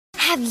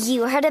Have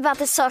you heard about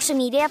the social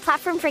media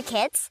platform for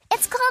kids?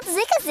 It's called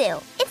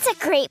Zigazoo. It's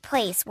a great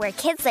place where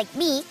kids like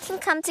me can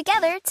come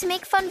together to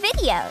make fun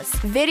videos.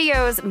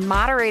 Videos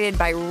moderated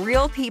by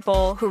real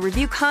people who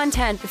review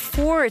content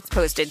before it's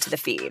posted to the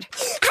feed.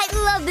 I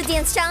love the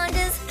dance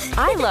challenges.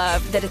 I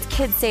love that it's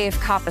kid-safe,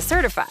 COPPA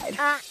certified.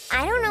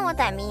 I don't know what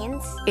that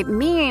means. It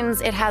means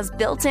it has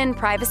built-in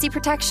privacy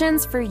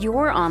protections for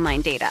your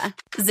online data.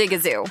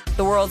 Zigazoo,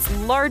 the world's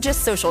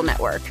largest social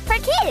network. For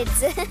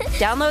kids.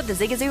 Download the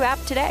Zigazoo app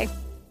today.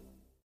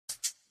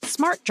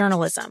 Smart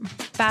journalism.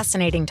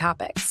 Fascinating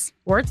topics.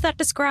 Words that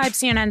describe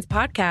CNN's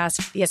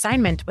podcast, The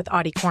Assignment with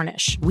Audie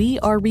Cornish. We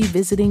are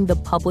revisiting the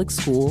public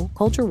school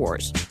culture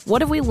wars.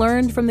 What have we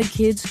learned from the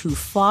kids who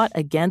fought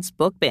against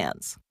book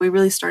bans? We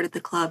really started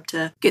the club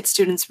to get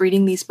students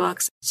reading these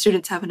books.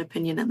 Students have an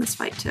opinion in this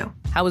fight, too.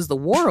 How has the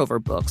war over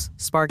books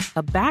sparked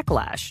a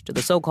backlash to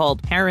the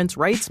so-called parents'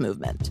 rights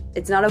movement?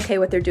 It's not okay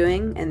what they're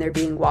doing, and they're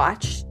being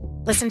watched.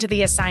 Listen to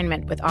The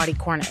Assignment with Audie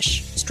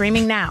Cornish.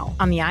 Streaming now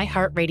on the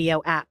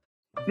iHeartRadio app.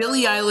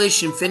 Billie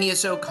Eilish and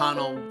Phineas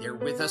O'Connell, they're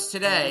with us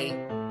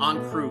today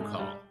on Crew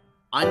Call.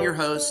 I'm your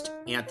host,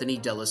 Anthony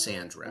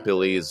D'Alessandro.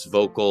 Billie's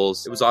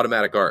vocals, it was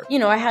automatic art. You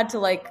know, I had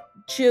to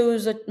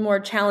choose a more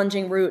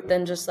challenging route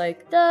than just da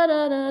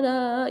da da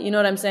da. You know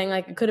what I'm saying?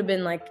 It could have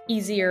been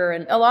easier.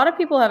 And a lot of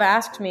people have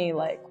asked me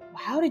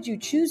how did you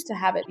choose to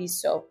have it be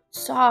so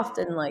soft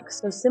and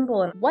so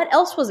simple? And what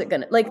else was it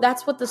gonna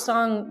that's what the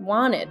song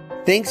wanted.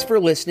 Thanks for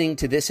listening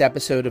to this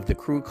episode of the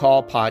Crew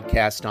Call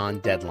podcast on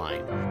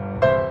Deadline.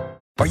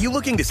 Are you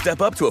looking to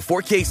step up to a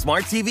 4K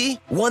smart TV?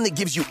 One that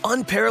gives you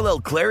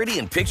unparalleled clarity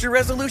and picture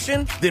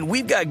resolution? Then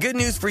we've got good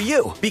news for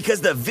you, because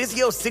the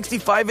Vizio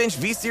 65-inch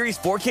V-Series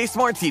 4K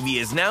smart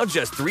TV is now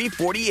just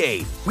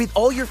 $348. With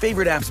all your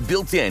favorite apps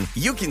built in,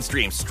 you can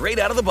stream straight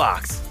out of the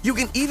box. You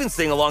can even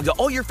sing along to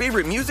all your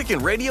favorite music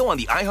and radio on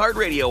the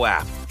iHeartRadio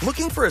app.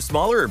 Looking for a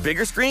smaller or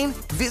bigger screen?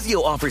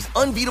 Vizio offers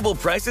unbeatable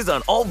prices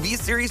on all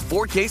V-Series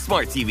 4K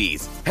smart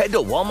TVs. Head to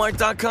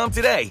Walmart.com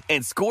today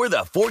and score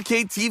the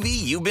 4K TV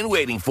you've been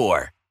waiting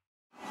for.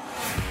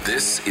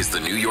 This is the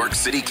New York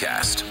City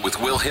Cast with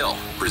Will Hill,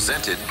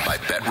 presented by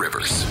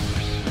BetRivers.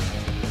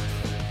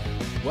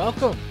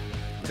 Welcome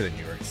to the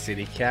New York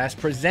City Cast,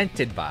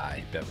 presented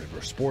by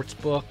BetRivers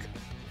Sportsbook.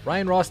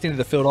 Ryan Rothstein of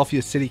the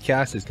Philadelphia City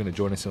Cast is going to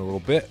join us in a little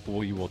bit.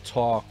 We will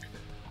talk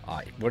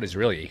what is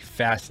really a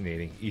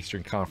fascinating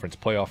Eastern Conference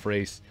playoff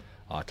race.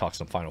 Talk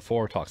some Final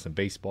Four, talk some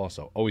baseball.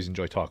 So always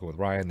enjoy talking with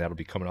Ryan. That'll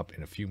be coming up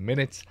in a few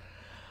minutes.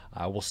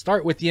 We'll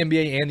start with the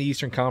NBA and the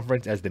Eastern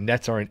Conference as the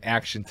Nets are in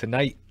action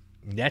tonight.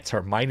 Nets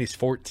are minus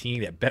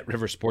 14 at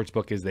BetRivers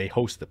Sportsbook as they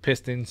host the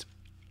Pistons.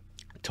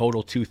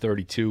 Total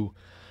 232.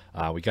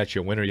 We got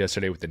you a winner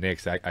yesterday with the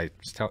Knicks. I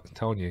was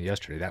telling you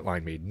yesterday, that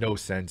line made no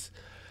sense.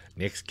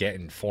 Knicks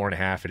getting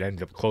 4.5. It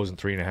ended up closing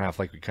 3.5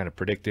 like we kind of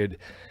predicted.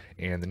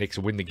 And the Knicks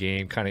win the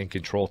game, kind of in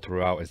control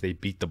throughout as they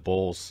beat the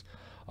Bulls.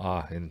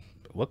 And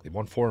look, they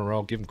won 4 in a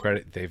row. Give them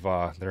credit. They're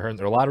hurting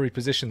their lottery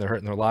position. They're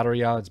hurting their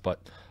lottery odds. But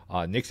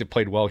Knicks have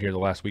played well here the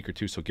last week or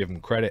two, so give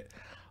them credit.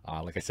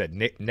 Like I said,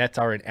 Nets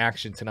are in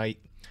action tonight.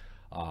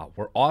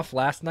 We're off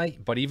last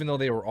night, but even though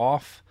they were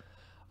off,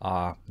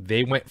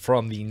 they went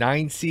from the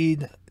 9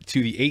 seed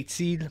to the 8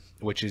 seed,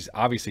 which is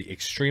obviously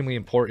extremely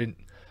important.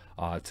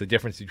 It's the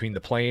difference between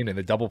the play-in and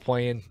the double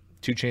play-in.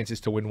 2 chances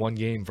to win 1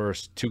 game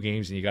versus 2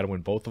 games, and you got to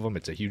win both of them.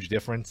 It's a huge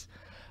difference.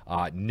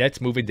 Nets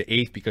move into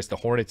 8th because the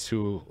Hornets,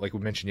 who, like we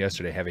mentioned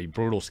yesterday, have a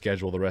brutal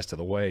schedule the rest of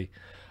the way.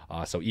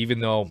 So even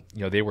though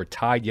they were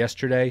tied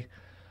yesterday,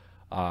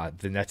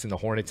 the Nets and the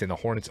Hornets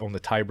own the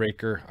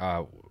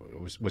tiebreaker.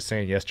 Was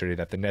saying yesterday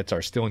that the Nets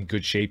are still in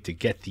good shape to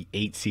get the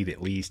 8 seed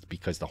at least,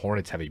 because the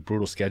Hornets have a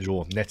brutal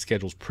schedule. Nets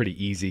schedule's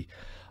pretty easy.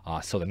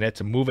 So the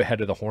Nets move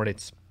ahead of the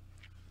Hornets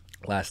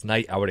last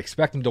night. I would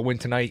expect them to win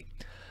tonight.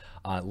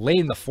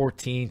 Laying the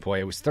 14,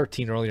 boy, it was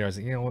 13 earlier. I was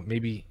like, you know what,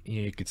 maybe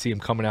you could see them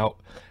coming out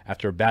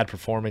after a bad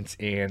performance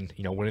and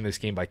winning this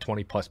game by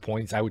 20 plus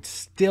points. I would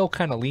still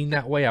kind of lean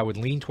that way. I would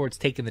lean towards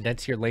taking the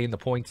Nets here, laying the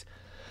points.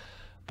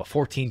 But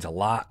 14's a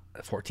lot.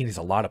 14 is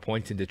a lot of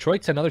points. And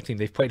Detroit's another team.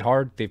 They've played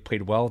hard. They've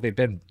played well. They've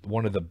been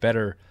one of the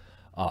better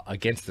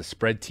against the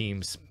spread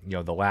teams,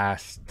 the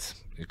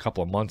last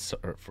couple of months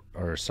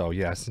or so.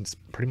 Yeah, since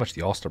pretty much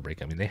the All-Star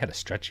break. I mean, they had a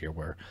stretch here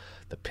where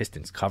the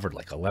Pistons covered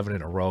 11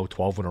 in a row,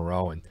 12 in a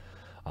row. And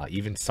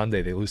even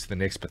Sunday they lose to the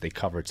Knicks, but they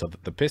covered. So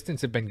the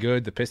Pistons have been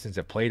good. The Pistons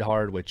have played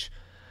hard, which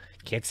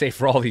can't say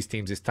for all these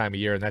teams this time of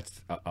year. And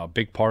that's a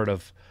big part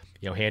of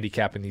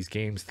handicapping these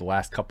games the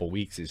last couple of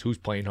weeks is who's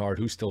playing hard,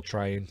 who's still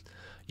trying,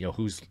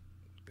 who's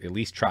at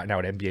least trotting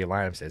out NBA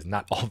lineups, as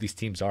not all these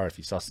teams are. If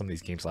you saw some of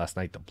these games last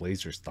night, the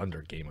Blazers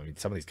Thunder game, I mean,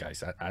 some of these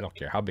guys, I don't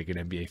care how big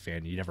an NBA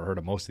fan, you never heard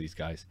of most of these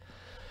guys.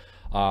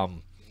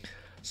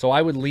 So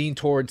I would lean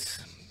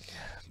towards,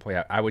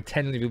 I would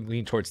tend to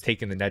lean towards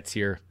taking the Nets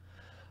here.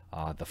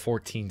 The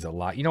 14's a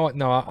lot. You know what?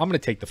 No, I'm going to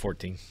take the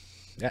 14.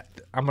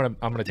 I'm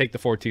gonna take the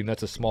 14.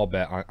 That's a small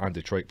bet on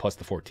Detroit plus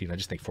the 14. I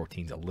just think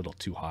 14's a little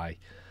too high.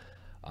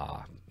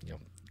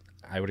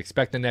 I would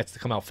expect the Nets to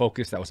come out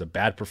focused. That was a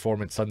bad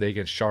performance Sunday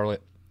against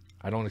Charlotte.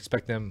 I don't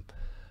expect them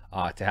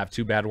to have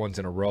 2 bad ones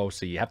in a row,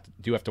 so you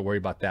do have to worry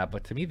about that.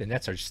 But to me, the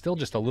Nets are still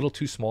just a little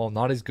too small,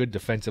 not as good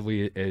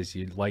defensively as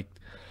you'd like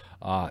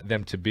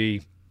them to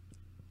be.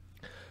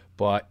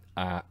 But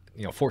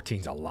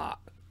 14's a lot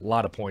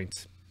of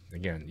points.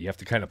 Again, you have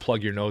to kind of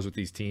plug your nose with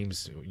these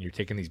teams. You're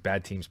taking these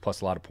bad teams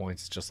plus a lot of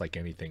points. It's just like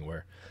anything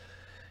where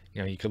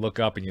you could look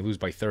up and you lose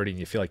by 30 and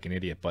you feel like an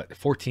idiot. But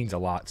 14's a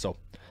lot, so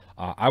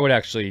I would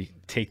actually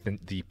take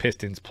the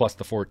Pistons plus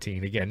the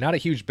 14. Again, not a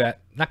huge bet.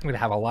 Not going to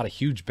have a lot of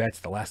huge bets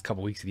the last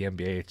couple weeks of the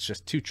NBA. It's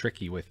just too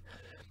tricky with,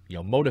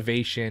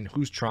 motivation,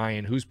 who's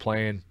trying, who's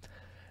playing.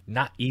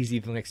 Not easy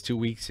the next 2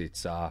 weeks.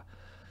 It's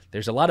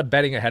there's a lot of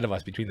betting ahead of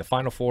us between the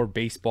Final Four,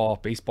 baseball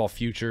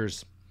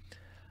futures.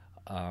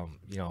 The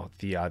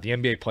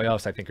NBA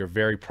playoffs I think are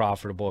very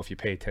profitable if you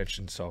pay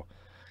attention. So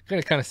I'm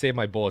going to kind of save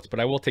my bullets, but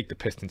I will take the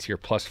Pistons here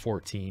plus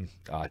 14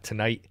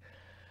 tonight.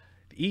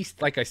 The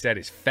East, like I said,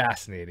 is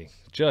fascinating,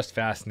 just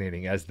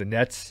fascinating as the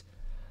Nets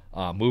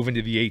move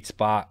into the 8th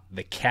spot.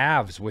 The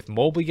Cavs, with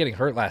Mobley getting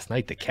hurt last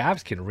night, the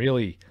Cavs can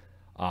really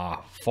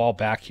fall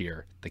back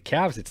here. The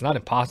Cavs, it's not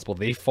impossible.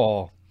 They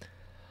fall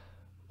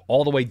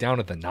all the way down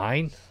to the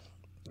 9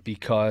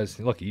 because,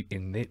 look,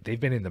 they've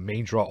been in the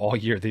main draw all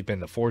year. They've been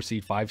the 4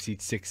 seed, 5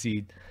 seed, 6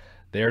 seed.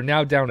 They are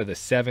now down to the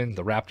 7.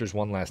 The Raptors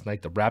won last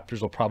night. The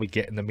Raptors will probably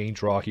get in the main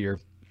draw here.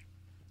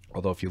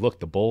 Although if you look,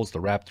 the Bulls, the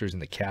Raptors,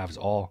 and the Cavs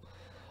all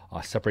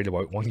separated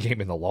by 1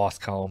 game in the loss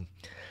column.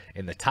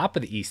 In the top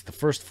of the East, the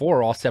first 4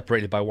 are all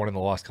separated by 1 in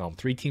the loss column.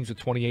 3 teams with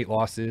 28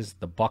 losses,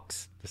 the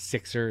Bucks, the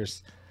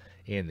Sixers,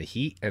 and the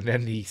Heat. And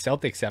then the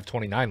Celtics have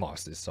 29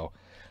 losses. So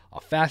a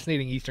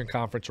fascinating Eastern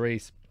Conference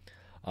race.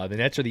 The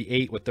Nets are the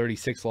 8 with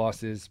 36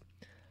 losses.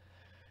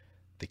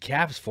 The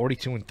Cavs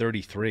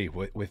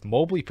 42-33. With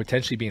Mobley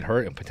potentially being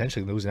hurt and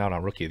potentially losing out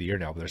on Rookie of the Year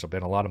now, there's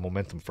been a lot of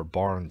momentum for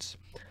Barnes.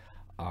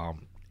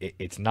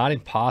 It's not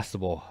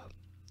impossible.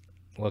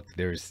 Look,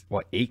 there's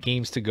 8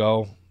 games to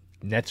go.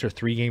 Nets are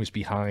 3 games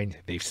behind.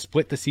 They've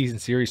split the season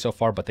series so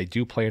far, but they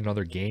do play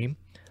another game.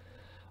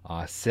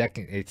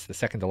 It's the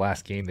second to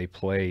last game they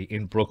play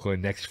in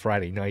Brooklyn next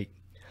Friday night.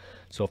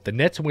 So if the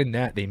Nets win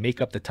that, they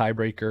make up the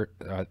tiebreaker.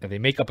 They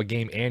make up a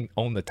game and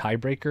own the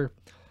tiebreaker.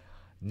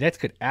 Nets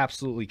could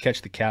absolutely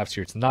catch the Cavs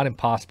here. It's not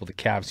impossible the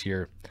Cavs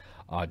here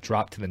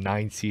drop to the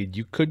 9 seed.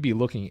 You could be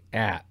looking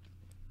at,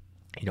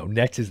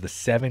 Nets is the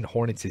 7,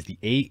 Hornets is the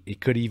 8. It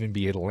could even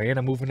be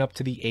Atlanta moving up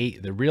to the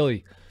 8. They're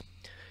really,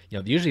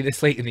 usually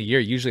this late in the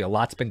year, usually a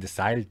lot's been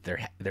decided.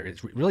 There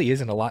really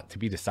isn't a lot to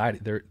be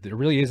decided. There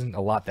really isn't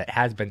a lot that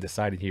has been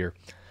decided here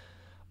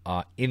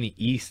in the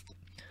East.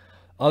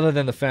 Other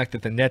than the fact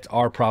that the Nets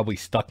are probably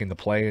stuck in the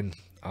play-in,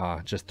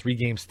 just 3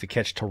 games to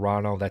catch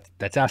Toronto.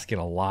 That's asking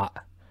a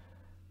lot.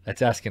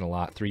 That's asking a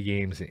lot. 3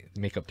 games,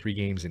 make up 3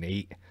 games in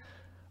 8.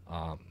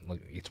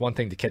 It's one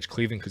thing to catch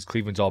Cleveland because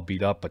Cleveland's all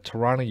beat up, but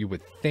Toronto, you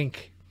would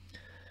think,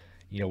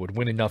 would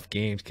win enough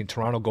games. Can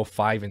Toronto go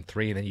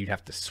 5-3, and then you'd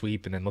have to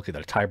sweep and then look at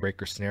the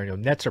tiebreaker scenario?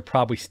 Nets are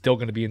probably still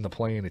going to be in the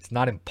play-in. It's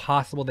not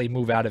impossible they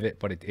move out of it,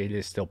 but it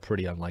is still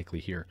pretty unlikely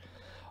here.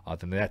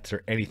 The Nets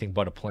are anything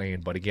but a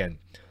play-in, but again,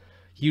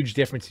 huge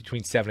difference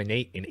between 7 and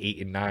 8 and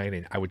 8 and 9,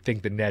 and I would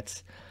think the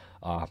Nets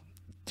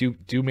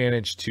do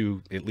manage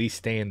to at least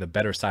stay in the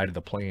better side of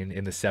the play-in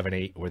in the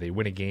 7-8, where they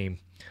win a game,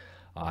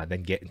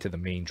 then get into the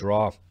main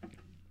draw.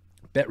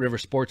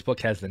 BetRivers Sportsbook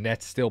has the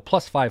Nets still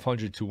plus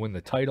 500 to win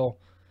the title.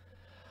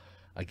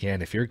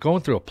 Again, if you're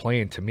going through a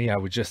play-in, to me, I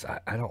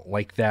don't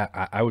like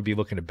that. I would be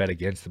looking to bet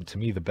against them. To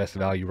me, the best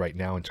value right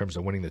now in terms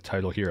of winning the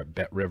title here at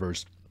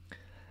BetRivers.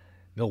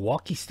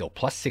 Milwaukee still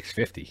plus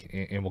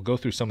 650, and we'll go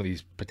through some of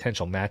these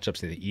potential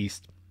matchups in the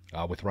East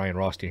with Ryan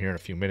Rothstein here in a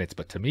few minutes.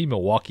 But to me,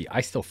 Milwaukee,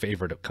 I still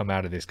favor to come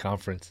out of this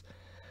conference.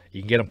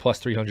 You can get them plus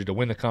 300 to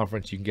win the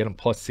conference. You can get them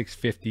plus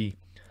 650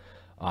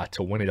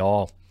 to win it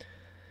all.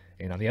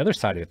 And on the other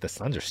side of it, the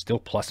Suns are still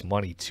plus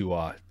money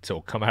to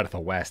come out of the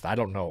West. I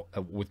don't know.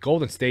 With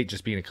Golden State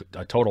just being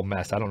a total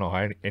mess, I don't know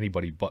how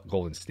anybody but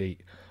Golden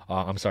State,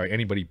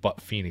 anybody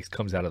but Phoenix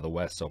comes out of the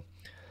West. So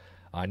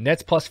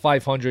Nets plus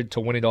 500 to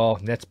win it all.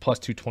 Nets plus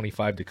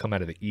 225 to come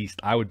out of the East.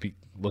 I would be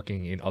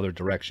looking in other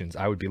directions.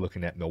 I would be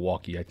looking at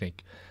Milwaukee. I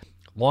think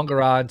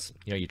longer odds.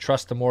 You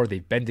trust them more.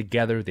 They've been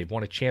together. They've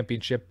won a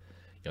championship.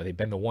 They've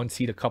been the 1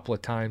 seed a couple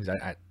of times.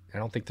 I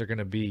don't think they're going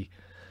to be.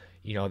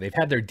 They've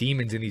had their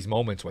demons in these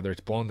moments, whether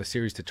it's blowing the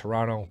series to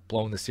Toronto,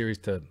 blowing the series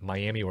to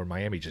Miami, or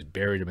Miami just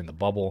buried them in the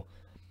bubble.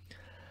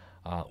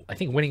 I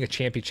think winning a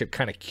championship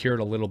kind of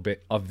cured a little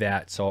bit of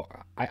that. So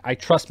I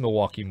trust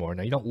Milwaukee more.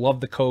 Now, you don't love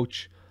the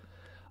coach.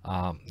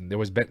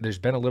 There's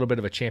been a little bit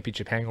of a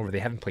championship hangover. They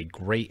haven't played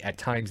great at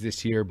times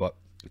this year, but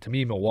to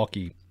me,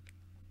 Milwaukee,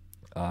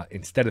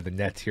 instead of the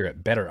Nets here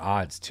at better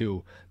odds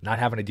too, not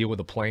having to deal with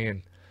the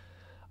play-in,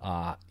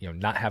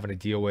 not having to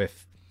deal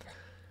with.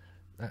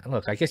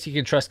 Look, I guess you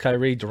can trust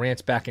Kyrie.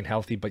 Durant's back and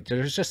healthy, but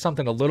there's just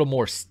something a little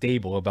more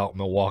stable about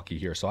Milwaukee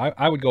here. So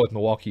I would go with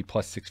Milwaukee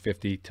plus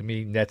 650. To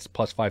me, Nets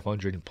plus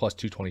 500 and plus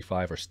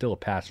 225 are still a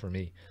pass for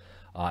me.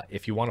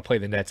 If you want to play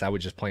the Nets, I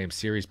would just play them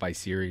series by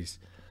series.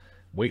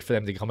 Wait for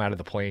them to come out of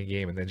the playing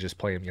game and then just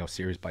play them,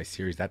 series by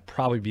series. That'd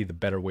probably be the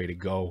better way to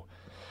go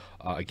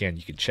Again,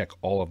 you can check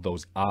all of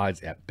those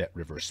odds at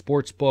BetRivers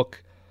Sportsbook.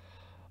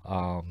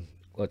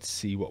 Let's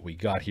see what we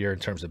got here in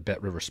terms of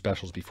BetRivers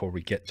specials before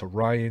we get to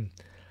Ryan.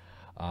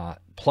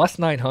 Plus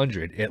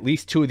 900, at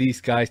least two of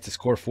these guys to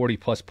score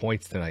 40-plus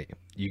points tonight.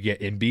 You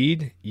get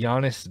Embiid,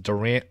 Giannis,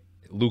 Durant,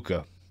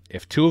 Luka.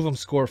 If two of them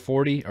score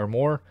 40 or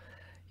more,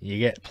 you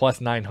get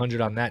plus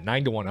 900 on that,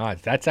 9-1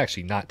 odds. That's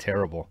actually not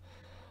terrible.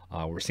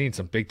 We're seeing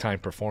some big-time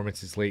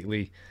performances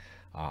lately.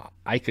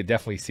 I could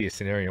definitely see a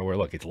scenario where,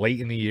 look, it's late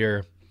in the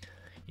year.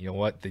 You know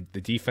what? The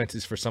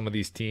defenses for some of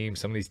these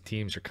teams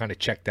are kind of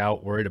checked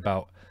out, worried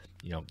about,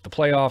 the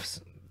playoffs.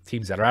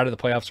 Teams that are out of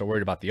the playoffs are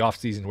worried about the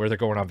offseason, where they're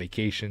going on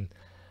vacation.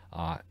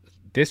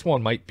 This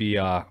one might be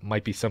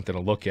something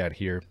to look at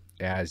here,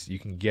 as you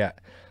can get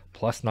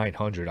plus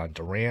 900 on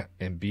Durant,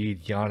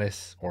 Embiid,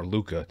 Giannis, or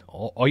Luka.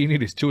 All you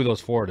need is two of those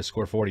four to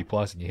score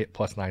 40-plus, and you hit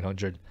plus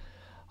 900.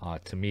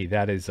 To me,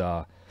 that's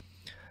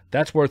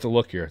worth a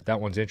look here. That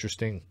one's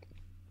interesting.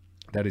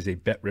 That is a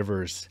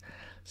BetRivers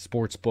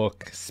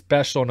Sportsbook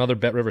special. Another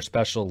BetRivers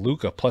special.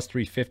 Luka plus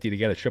 350 to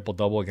get a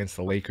triple-double against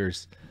the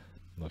Lakers.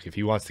 Look, if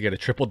he wants to get a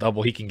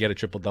triple-double, he can get a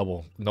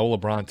triple-double. No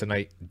LeBron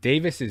tonight.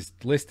 Davis is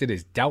listed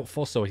as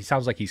doubtful, so he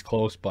sounds like he's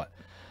close, but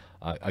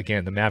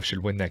again, the Mavs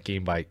should win that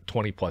game by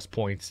 20-plus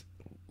points.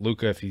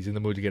 Luka, if he's in the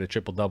mood to get a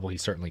triple-double, he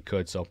certainly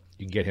could. So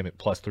you can get him at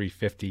plus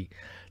 350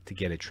 to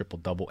get a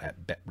triple-double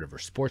at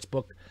BetRivers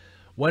Sportsbook.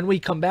 When we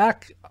come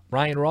back,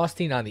 Ryan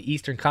Rothstein on the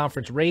Eastern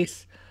Conference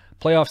race,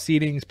 playoff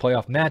seedings,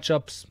 playoff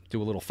matchups,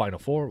 do a little Final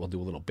Four. We'll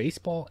do a little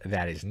baseball.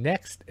 That is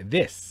next.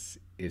 This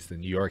is the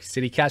New York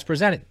City Cast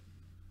presented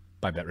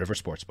by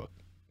BetRivers Sportsbook.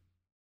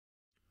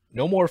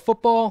 No more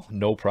football?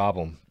 No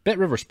problem.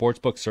 BetRivers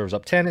Sportsbook serves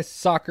up tennis,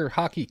 soccer,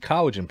 hockey,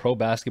 college, and pro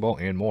basketball,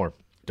 and more.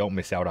 Don't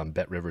miss out on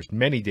BetRivers'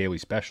 many daily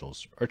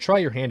specials, or try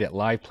your hand at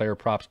live player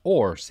props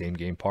or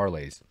same-game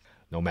parlays.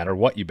 No matter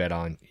what you bet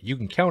on, you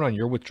can count on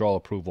your withdrawal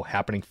approval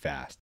happening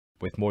fast,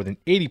 with more than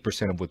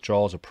 80% of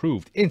withdrawals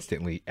approved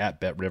instantly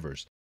at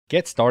BetRivers.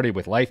 Get started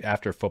with life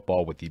after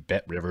football with the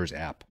BetRivers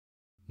app.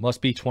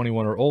 Must be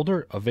 21 or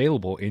older,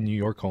 available in New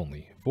York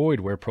only. Void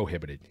where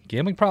prohibited.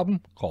 Gambling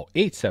problem? Call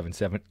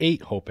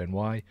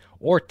 877-8-HOPE-NY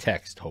or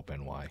text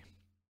HOPE-NY.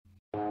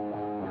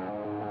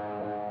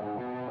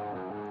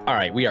 All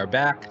right, we are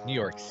back. New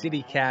York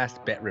City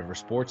Cast,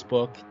 BetRivers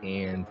Sportsbook,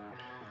 and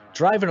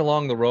driving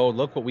along the road,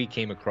 look what we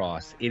came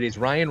across. It is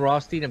Ryan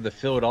Rothstein of the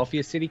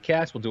Philadelphia City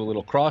Cast. We'll do a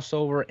little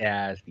crossover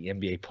as the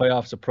NBA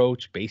playoffs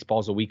approach.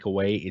 Baseball's a week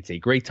away. It's a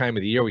great time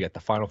of the year. We got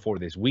the Final Four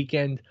this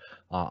weekend.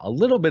 A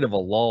little bit of a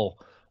lull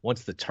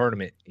once the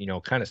tournament,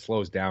 kind of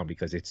slows down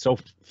because it's so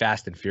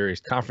fast and furious.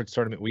 Conference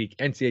tournament week,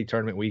 NCAA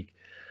tournament week.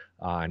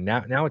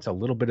 Now it's a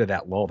little bit of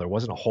that lull. There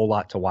wasn't a whole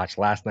lot to watch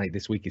last night.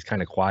 This week is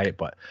kind of quiet,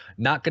 but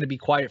not going to be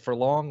quiet for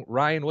long.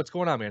 Ryan, what's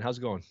going on, man? How's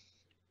it going?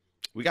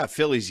 We got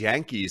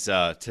Phillies-Yankees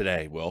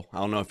today, Will. I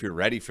don't know if you're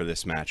ready for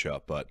this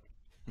matchup, but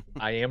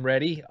I am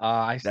ready.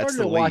 I started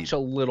to watch a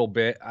little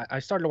bit.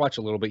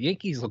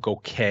 Yankees look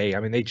okay. I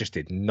mean, they just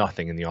did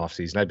nothing in the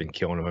offseason. I've been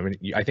killing them. I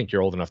mean, I think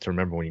you're old enough to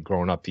remember when you're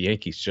growing up, the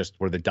Yankees just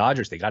were the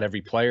Dodgers. They got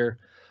every player.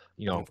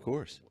 Of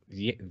course.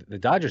 The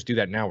Dodgers do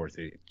that now with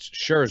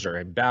Scherzer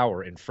and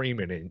Bauer and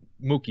Freeman and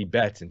Mookie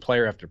Betts and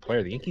player after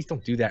player. The Yankees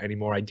don't do that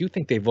anymore. I do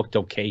think they've looked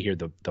okay here.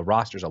 The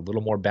roster's a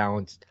little more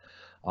balanced.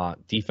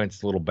 Defense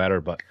is a little better,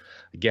 but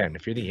again,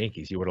 if you're the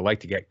Yankees, you would have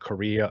liked to get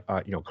Correa,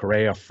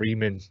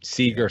 Freeman,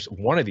 Seager,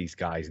 one of these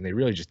guys, and they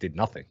really just did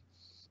nothing.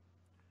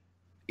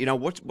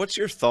 What's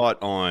your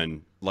thought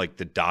on like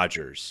the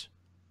Dodgers,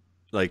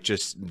 like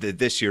just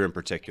this year in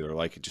particular,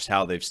 like just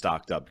how they've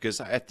stocked up?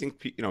 Because I think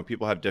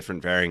people have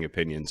different varying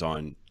opinions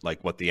on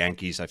like what the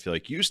Yankees I feel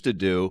like used to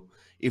do,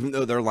 even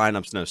though their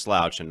lineup's no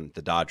slouch, and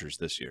the Dodgers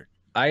this year.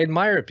 I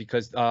admire it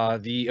because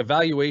the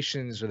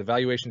valuations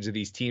of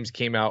these teams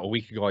came out a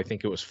week ago. I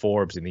think it was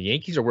Forbes, and the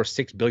Yankees are worth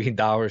 $6 billion.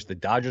 The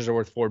Dodgers are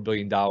worth $4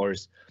 billion.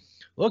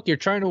 Look, you're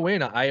trying to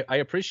win. I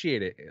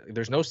appreciate it.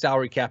 There's no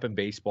salary cap in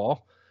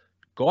baseball.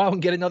 Go out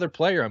and get another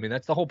player. I mean,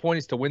 that's the whole point,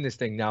 is to win this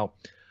thing. Now,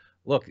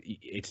 look,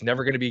 it's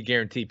never going to be a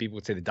guarantee. People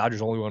would say the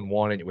Dodgers only won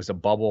one and it was a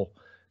bubble.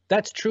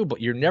 That's true,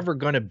 but you're never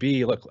going to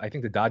be – look, I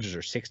think the Dodgers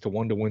are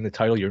 6-1 to win the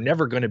title. You're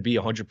never going to be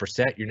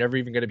 100%. You're never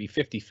even going to be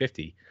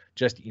 50-50.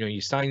 Just,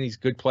 you sign these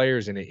good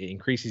players and it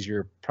increases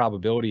your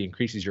probability,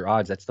 increases your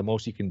odds. That's the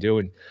most you can do.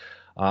 And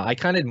I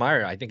kind of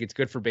admire it. I think it's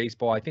good for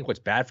baseball. I think what's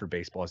bad for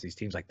baseball is these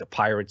teams like the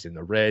Pirates and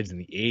the Reds and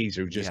the A's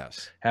who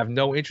just have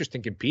no interest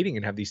in competing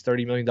and have these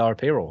 $30 million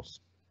payrolls.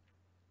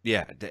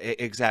 Yeah,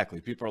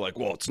 exactly. People are like,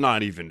 well, it's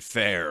not even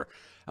fair.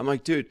 I'm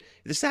like, dude,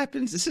 this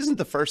happens. This isn't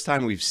the first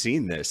time we've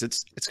seen this.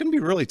 It's going to be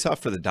really tough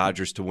for the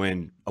Dodgers to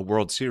win a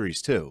World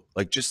Series too.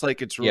 Like, just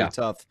like it's really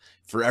tough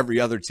for every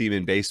other team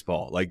in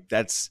baseball. Like,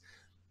 that's,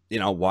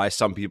 why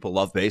some people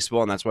love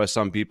baseball, and that's why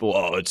some people,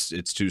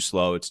 it's too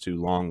slow, it's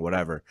too long,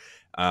 whatever.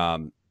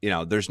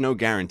 There's no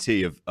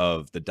guarantee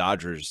of the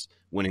Dodgers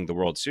winning the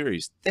World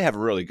Series. They have a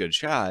really good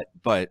shot,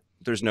 but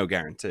there's no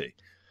guarantee.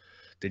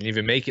 Didn't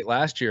even make it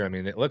last year. I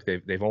mean, look,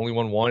 they've only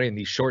won one in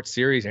these short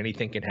series.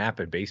 Anything can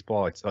happen.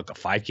 Baseball, it's like a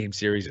 5-game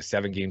series, a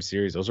 7-game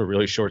series. Those are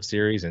really short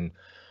series. And,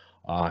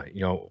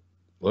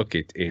 look,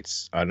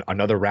 it's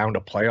another round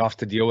of playoffs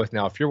to deal with.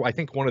 Now, if you're, I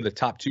think, one of the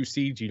top 2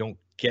 seeds, you don't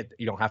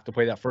have to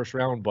play that first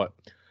round, but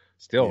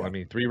still, yeah. I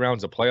mean, 3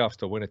 rounds of playoffs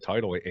to win a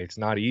title, it's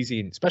not easy,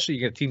 and especially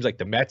you get teams like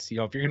the Mets. You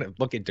know, if you're going to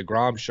look at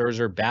DeGrom,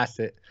 Scherzer,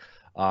 Bassett,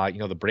 you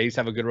know, the Braves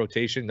have a good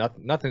rotation.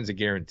 Nothing's a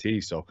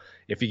guarantee. So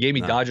if you gave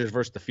me Dodgers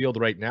versus the field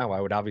right now, I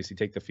would obviously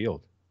take the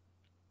field.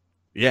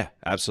 Yeah,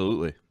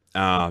 absolutely.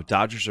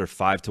 Dodgers are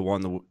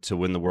 5-1 to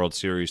win the World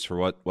Series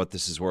for what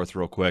this is worth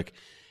real quick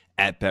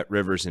at Bet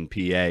Rivers in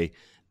PA.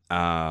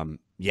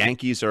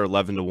 Yankees are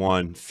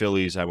 11-1.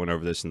 Phillies, I went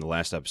over this in the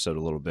last episode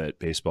a little bit,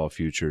 baseball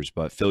futures,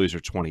 but Phillies are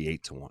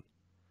 28-1.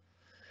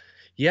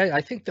 Yeah,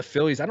 I think the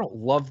Phillies, I don't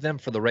love them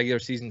for the regular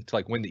season to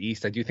like win the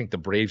East. I do think the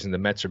Braves and the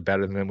Mets are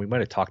better than them. We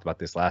might have talked about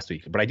this last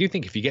week, but I do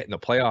think if you get in the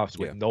playoffs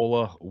with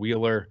Nola,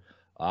 Wheeler,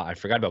 I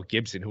forgot about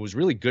Gibson, who was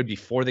really good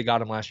before they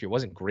got him last year.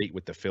 Wasn't great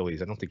with the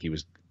Phillies. I don't think he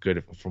was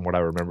good from what I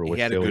remember with Philly.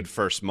 He had a good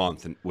first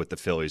month with the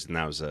Phillies, and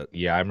that was it.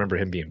 Yeah, I remember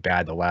him being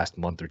bad the last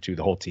month or two.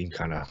 The whole team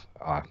kind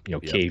of,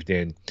 caved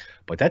in.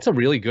 But that's a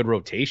really good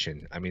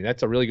rotation. I mean,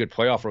 that's a really good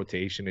playoff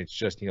rotation. It's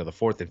just, you know, the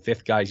 4th and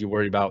 5th guys you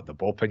worry about, the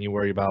bullpen you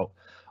worry about.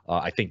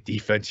 I think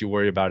defense you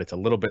worry about. It's a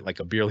little bit like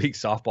a beer league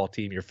softball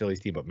team, your Phillies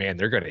team, but man,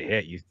 they're going to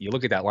hit. You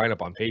look at that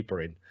lineup on paper,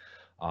 and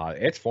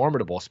it's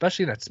formidable,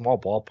 especially in that small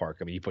ballpark.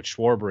 I mean, you put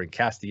Schwarber and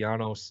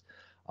Castellanos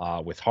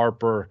with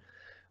Harper.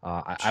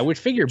 I would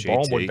figure JT.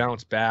 Bohm would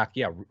bounce back.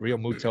 Yeah, Real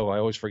Muto, I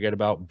always forget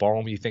about.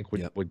 Bohm, you think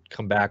would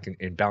come back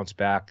and bounce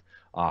back.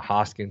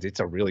 Hoskins,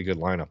 it's a really good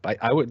lineup.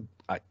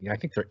 I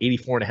think they're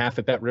 84.5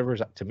 at Bet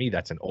Rivers. To me,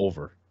 that's an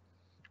over.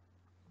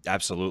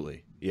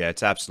 Absolutely. Yeah,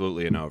 it's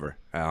absolutely an over.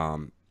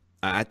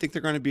 I think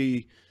they're going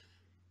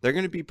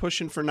to be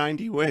pushing for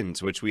 90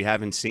 wins, which we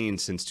haven't seen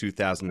since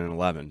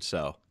 2011.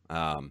 So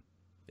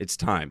it's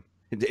time.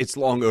 It's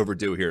long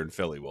overdue here in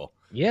Philly, Will.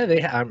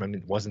 Yeah, I mean,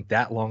 it wasn't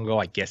that long ago.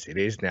 I guess it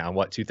is now.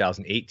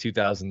 2008,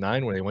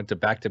 2009, when they went to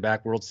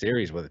back-to-back World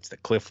Series, whether it's the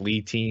Cliff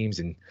Lee teams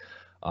and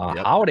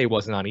Halladay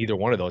wasn't on either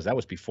one of those. That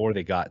was before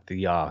they got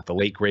the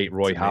late great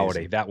Roy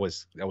Halladay. That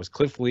was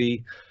Cliff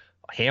Lee.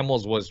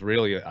 Hamels was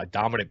really a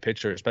dominant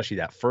pitcher, especially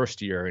that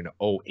first year in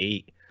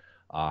 2008.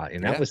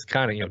 And that was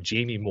kind of,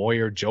 Jamie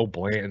Moyer, Joe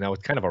Blanton. That was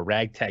kind of a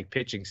ragtag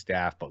pitching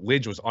staff, but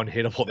Lidge was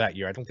unhittable that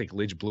year. I don't think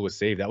Lidge blew a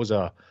save. That was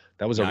a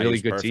really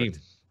good team.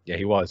 Yeah,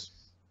 he was.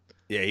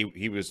 Yeah,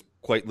 he was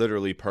quite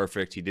literally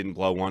perfect. He didn't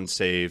blow one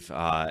save.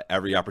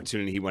 Every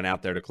opportunity he went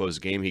out there to close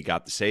the game, he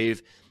got the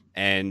save.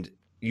 And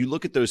you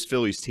look at those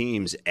Phillies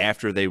teams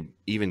after they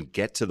even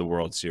get to the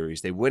World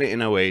Series. They win it in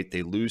 2008.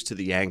 They lose to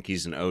the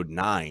Yankees in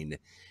 2009.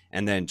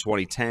 And then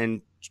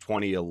 2010,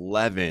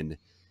 2011,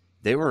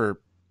 they were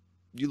 –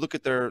 you look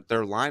at their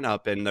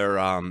lineup and their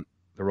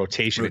the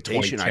rotation in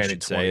 2010 I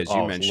should say, as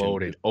you mentioned,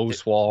 loaded.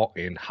 Oswalt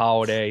and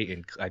Halladay,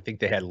 and I think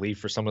they had Lee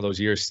for some of those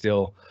years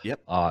still. Yep.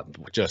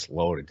 Just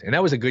loaded. And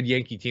that was a good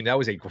Yankee team. That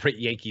was a great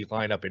Yankee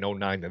lineup in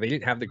 2009. They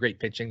didn't have the great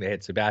pitching. They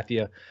had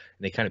Sabathia, and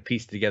they kind of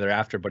pieced it together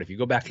after. But if you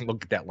go back and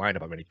look at that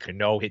lineup, I mean,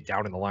 Cano hit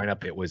down in the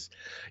lineup. It was,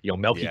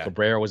 Melky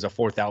Cabrera was a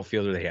fourth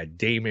outfielder. They had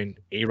Damon.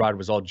 A-Rod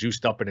was all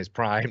juiced up in his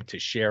prime.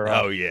 Teixeira.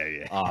 Oh,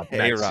 yeah.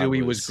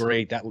 Matsui was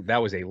great.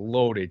 That was a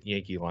loaded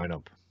Yankee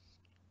lineup.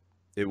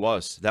 It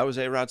was. That was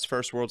A-Rod's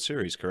first World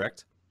Series,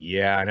 correct?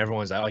 Yeah, and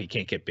everyone's like, he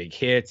can't get big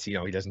hits. He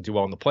doesn't do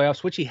well in the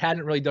playoffs, which he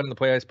hadn't really done in the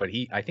playoffs, but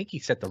I think he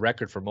set the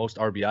record for most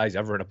RBIs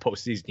ever in a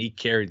postseason. He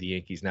carried the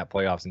Yankees in that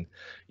playoffs, and,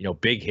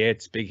 big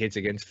hits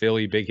against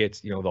Philly, big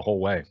hits, the whole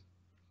way.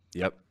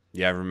 Yep.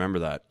 Yeah, I remember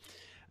that.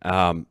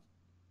 All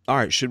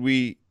right, should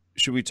we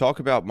talk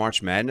about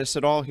March Madness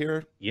at all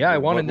here? Yeah, I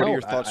want to know. What are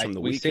your thoughts from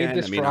the weekend?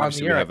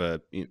 Obviously, we have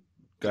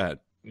go ahead.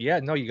 Yeah,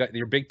 no, you got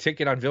your big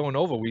ticket on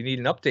Villanova. We need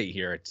an update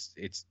here.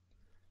 It's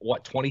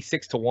what,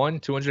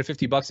 26-1,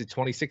 $250 at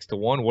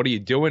 26-1. What are you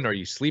doing? Are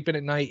you sleeping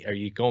at night? Are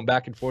you going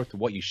back and forth to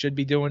what you should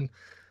be doing?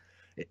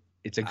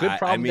 It's a good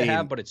problem to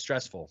have, but it's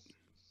stressful.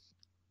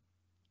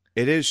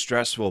 It is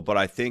stressful, but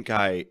I think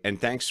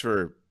and thanks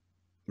for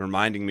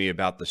reminding me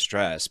about the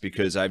stress,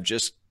 because I've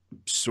just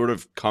sort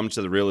of come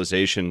to the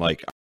realization,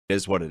 like, it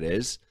is what it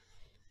is.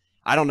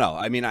 I don't know.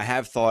 I mean, I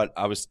have thought,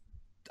 I was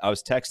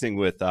texting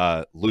with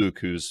Luke,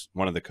 who's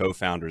one of the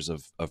co-founders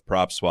of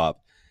PropSwap,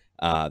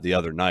 the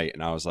other night,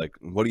 and I was like,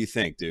 what do you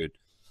think, dude?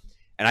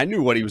 And I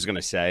knew what he was going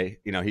to say.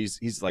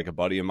 He's like a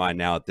buddy of mine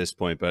now at this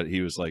point, but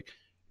he was like,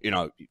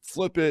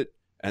 flip it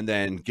and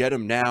then get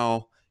him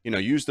now,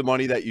 use the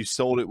money that you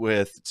sold it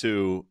with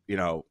to,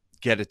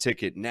 get a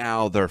ticket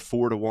now. They're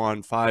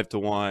 4-1,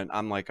 5-1.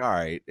 I'm like, all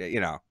right,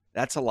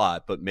 that's a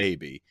lot, but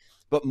maybe.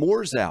 But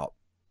more's out.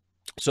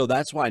 So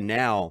that's why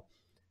now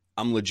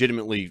I'm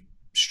legitimately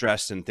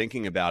stressed and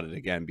thinking about it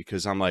again,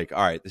 because I'm like,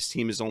 all right, this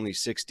team is only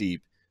 6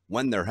 deep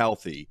when they're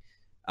healthy.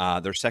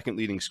 Their second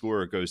leading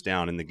scorer goes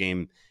down in the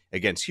game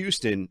against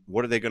Houston.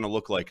 What are they going to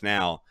look like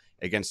now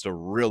against a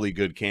really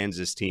good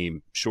Kansas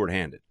team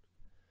shorthanded?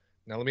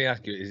 Now, let me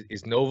ask you,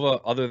 is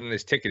Nova, other than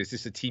this ticket, is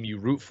this a team you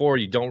root for?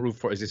 You don't root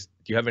for? Do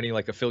you have any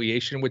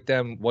affiliation with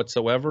them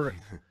whatsoever?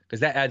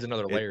 Because that adds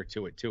another layer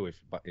to it too. If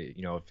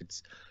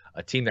it's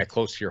a team that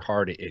close to your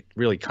heart, it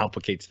really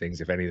complicates things,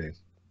 if anything.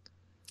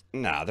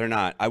 No, they're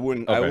not. I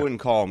wouldn't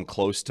call them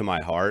close to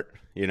my heart.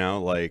 You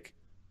know, like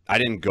I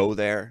didn't go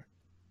there,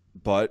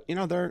 but you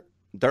know they're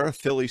a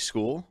Philly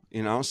school.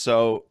 You know,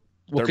 so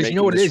well, because you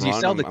know what it is, you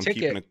sell the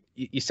ticket.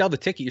 You sell the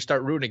ticket, you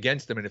start rooting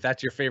against them, and if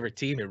that's your favorite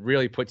team, it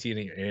really puts you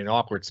in an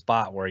awkward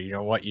spot where you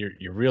know what you're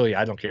really.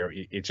 I don't care.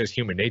 It's just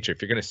human nature.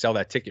 If you're going to sell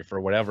that ticket for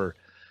whatever,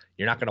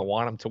 you're not going to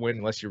want them to win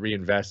unless you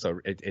reinvest.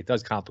 So it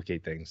does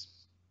complicate things.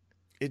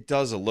 It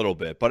does a little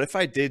bit, but if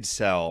I did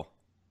sell,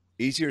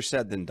 easier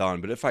said than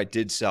done. But if I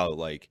did sell,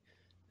 like,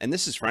 and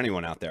this is for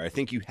anyone out there, I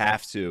think you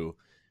have to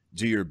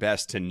do your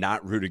best to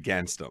not root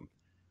against them.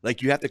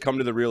 Like you have to come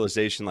to the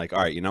realization, like, all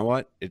right, you know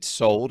what? It's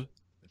sold.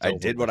 I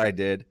did what I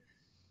did.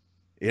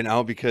 You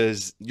know,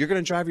 because you're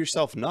going to drive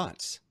yourself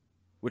nuts,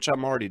 which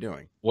I'm already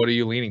doing. What are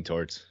you leaning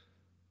towards?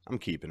 I'm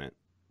keeping it.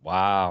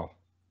 Wow.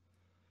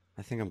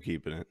 I think I'm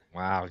keeping it.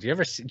 Wow. Do you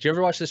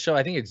ever watch this show?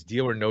 I think it's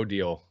Deal or No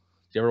Deal.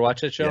 Do you ever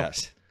watch that show?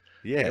 Yes.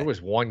 Yeah. There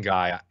was one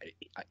guy.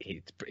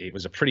 It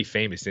was a pretty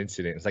famous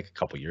incident. It was like a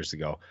couple years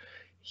ago.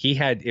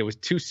 It was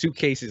 2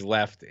 suitcases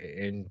left,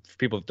 and for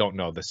people that don't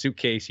know, the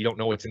suitcase, you don't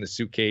know what's in the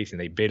suitcase,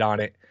 and they bid on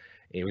it.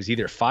 It was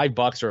either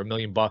 $5 or $1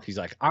 million. He's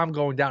like, I'm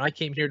going down. I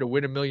came here to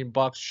win $1 million.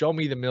 Show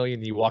me the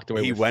million. He walked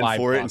away. He with went $5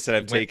 for it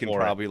instead of taking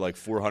probably like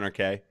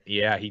 $400K.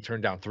 Yeah, he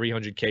turned down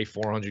 $300K,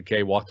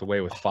 $400K, walked away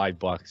with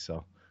 $5.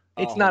 So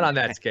it's not on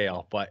that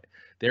scale, but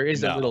there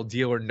is a little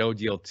deal or no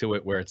deal to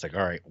it where it's like,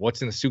 all right,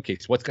 what's in the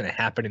suitcase? What's going to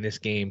happen in this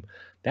game?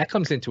 That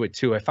comes into it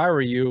too. If I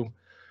were you,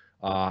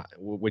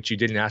 which you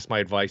didn't ask my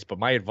advice, but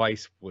my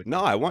advice would. No,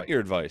 I want your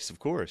advice, of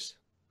course.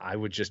 I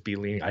would just be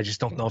leaning. I just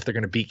don't know if they're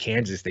going to beat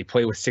Kansas. They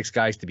play with 6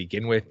 guys to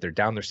begin with. They're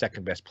down their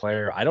second best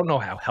player. I don't know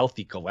how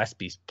healthy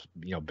Gillespie's,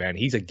 been.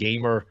 He's a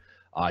gamer.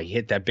 He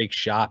hit that big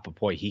shot, but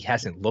boy, he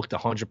hasn't looked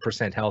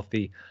 100%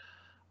 healthy.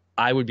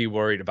 I would be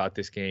worried about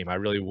this game. I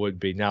really would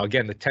be. Now,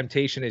 again, the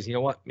temptation is, you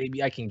know what?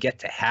 Maybe I can get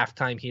to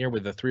halftime here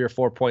with a 3 or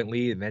 4 point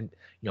lead and then,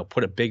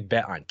 put a big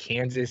bet on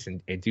Kansas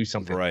and do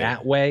something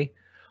that way.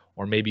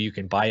 Or maybe you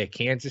can buy a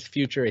Kansas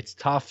future. It's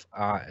tough.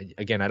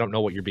 Again, I don't know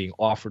what you're being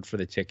offered for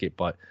the ticket,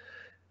 but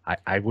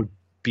I would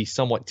be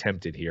somewhat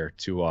tempted here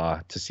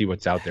to see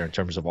what's out there in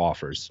terms of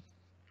offers.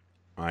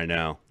 I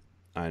know.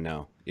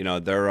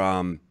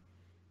 They're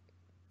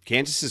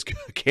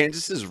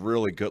Kansas is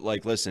really good.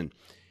 Like, listen,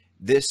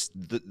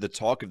 the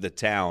talk of the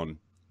town,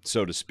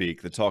 so to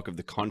speak, the talk of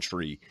the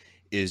country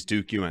is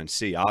Duke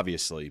UNC,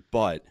 obviously.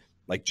 But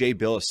like Jay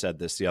Billis said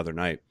this the other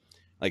night,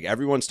 like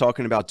everyone's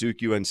talking about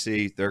Duke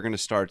UNC. They're going to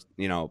start,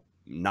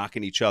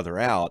 knocking each other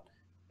out,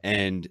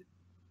 and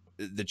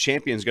the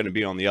champion's going to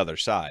be on the other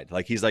side.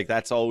 Like he's like,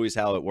 that's always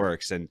how it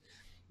works. And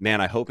man,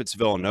 I hope it's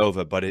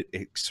Villanova, but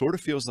it sort of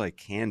feels like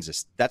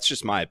Kansas. That's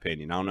just my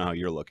opinion. I don't know how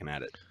you're looking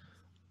at it.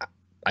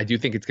 I do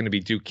think it's going to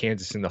be Duke,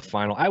 Kansas in the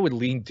final. I would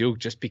lean Duke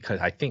just because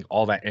I think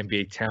all that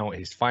NBA talent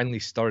has finally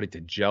started to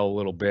gel a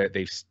little bit.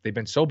 They've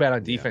been so bad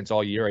on defense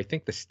all year. I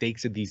think the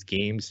stakes of these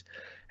games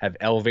have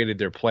elevated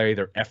their play,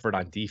 their effort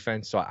on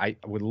defense. So I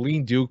would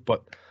lean Duke,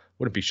 but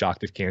wouldn't be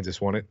shocked if Kansas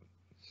won it.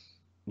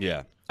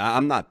 Yeah.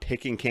 I'm not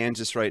picking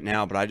Kansas right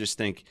now, but I just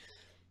think,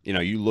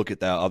 you look at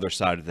the other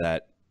side of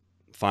that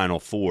Final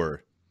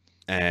Four,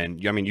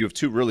 and you have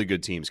 2 really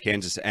good teams,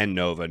 Kansas and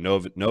Nova.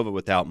 Nova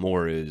without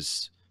Moore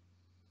is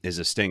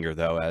a stinger,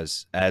 though,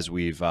 as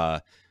we've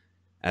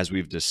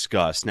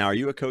discussed. Now, are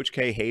you a Coach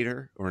K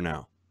hater or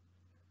no?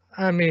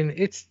 I mean,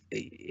 it's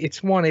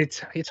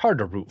hard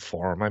to root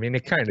for him. I mean,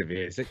 it kind of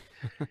is.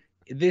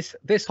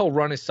 This whole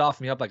run has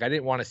softened me up. Like I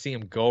didn't want to see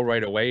him go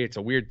right away. It's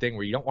a weird thing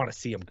where you don't want to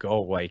see him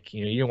go. Like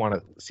you don't want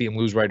to see him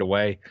lose right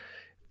away.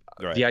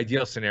 Right. The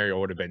ideal scenario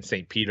would have been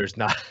St. Peter's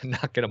knocking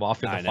him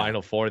off in the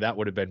Final Four. That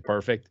would have been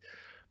perfect.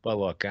 But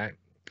look,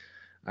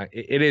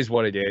 it is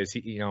what it is.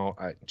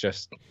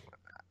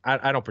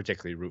 I don't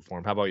particularly root for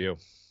him. How about you?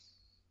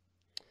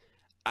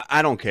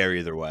 I don't care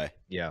either way.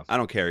 Yeah, I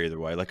don't care either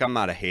way. Like I'm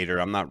not a hater.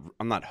 I'm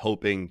not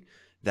hoping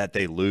that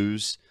they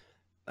lose.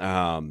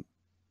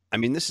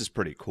 This is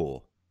pretty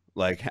cool.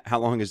 Like, how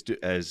long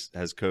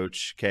has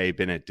Coach K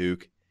been at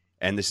Duke?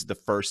 And this is the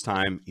first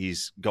time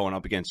he's going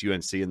up against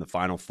UNC in the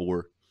Final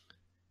Four.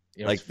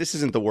 This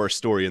isn't the worst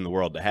story in the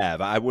world to have.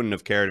 I wouldn't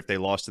have cared if they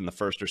lost in the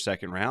first or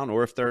second round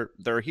or if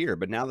they're here.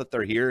 But now that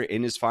they're here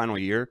in his final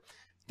year,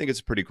 I think it's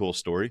a pretty cool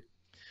story.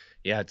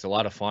 Yeah, it's a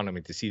lot of fun. I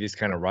mean, to see this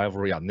kind of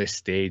rivalry on this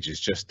stage is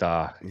just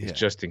it's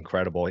just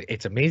incredible.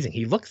 It's amazing.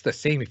 He looks the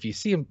same. If you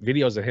see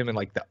videos of him in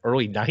like the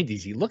early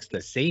 90s, he looks the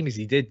same as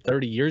he did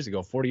 30 years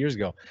ago, 40 years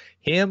ago.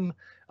 Him,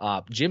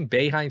 Jim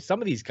Boeheim,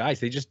 some of these guys,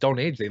 they just don't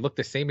age. They look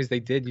the same as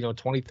they did,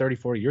 20, 30,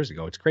 40 years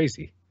ago. It's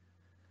crazy.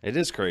 It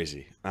is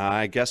crazy.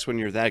 I guess when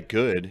you're that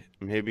good,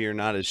 maybe you're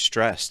not as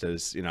stressed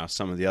as,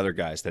 some of the other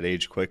guys that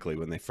age quickly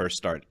when they first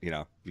start,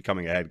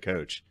 becoming a head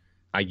coach.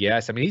 I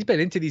guess. I mean, he's been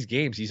into these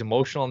games. He's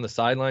emotional on the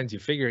sidelines. You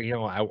figure,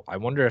 I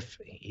wonder if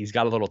he's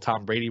got a little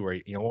Tom Brady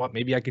where,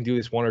 maybe I can do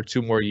this 1 or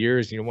 2 more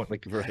years. What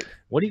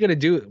are you going to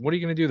do? What are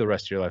you going to do the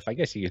rest of your life? I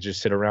guess you could just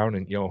sit around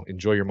and,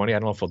 enjoy your money. I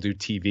don't know if he'll do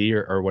TV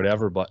or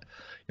whatever, but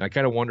I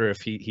kind of wonder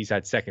if he's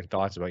had second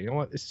thoughts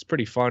about, this is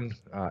pretty fun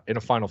in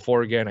a Final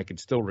Four again. I can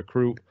still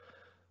recruit.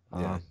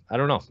 I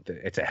don't know.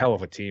 It's a hell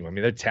of a team. I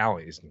mean, their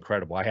talent is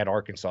incredible. I had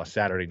Arkansas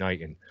Saturday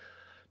night, and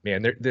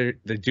man,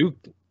 the Duke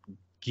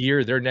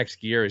gear, their next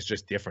gear is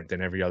just different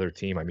than every other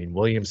team. I mean,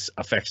 Williams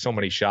affects so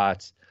many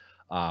shots.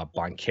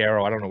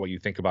 Boncaro, I don't know what you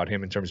think about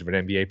him in terms of an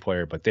NBA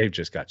player, but they've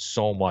just got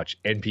so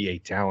much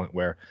NBA talent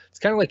where it's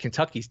kind of like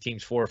Kentucky's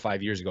teams 4 or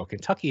 5 years ago.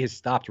 Kentucky has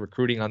stopped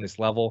recruiting on this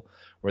level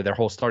where their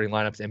whole starting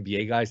lineup's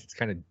NBA guys. It's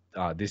kind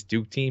of this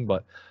Duke team,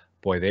 but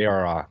boy, they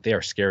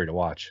are scary to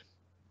watch.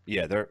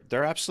 Yeah,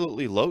 they're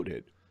absolutely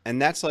loaded.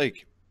 And that's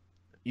like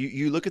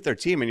you look at their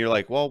team and you're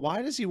like, well,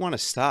 why does he want to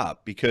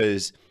stop?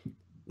 Because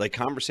like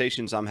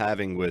conversations I'm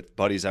having with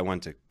buddies I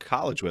went to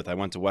college with, I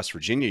went to West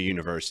Virginia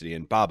University,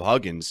 and Bob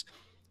Huggins,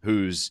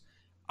 who's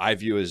I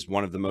view as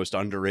one of the most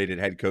underrated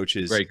head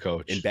coaches Great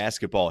coach. in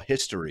basketball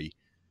history.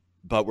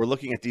 But we're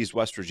looking at these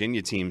West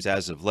Virginia teams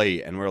as of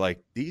late, and we're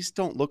like, these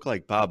don't look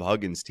like Bob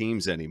Huggins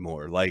teams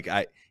anymore. Like,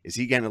 is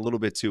he getting a little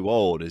bit too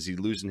old? Is he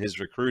losing his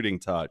recruiting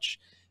touch?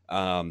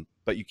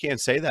 But you can't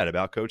say that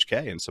about Coach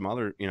K and some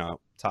other,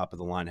 top of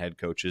the line head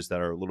coaches that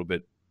are a little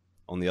bit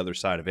on the other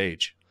side of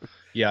age.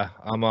 Yeah,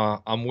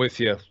 I'm with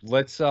you.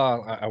 Let's.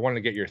 I wanted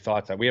to get your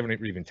thoughts. We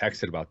haven't even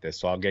texted about this,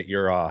 so I'll get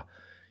your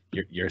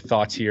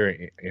thoughts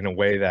here in a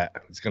way that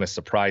is going to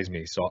surprise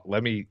me. So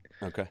let me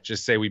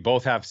just say we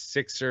both have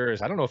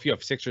Sixers. I don't know if you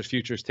have Sixers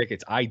futures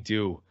tickets. I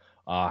do.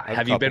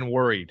 Have you been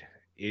worried?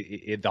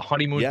 The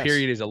honeymoon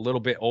period is a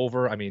little bit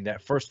over. I mean,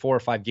 that first 4 or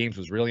 5 games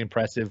was really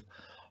impressive.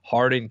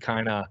 Harden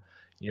kind of,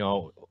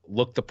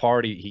 looked the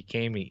part. He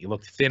came. He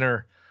looked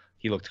thinner.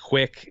 He looked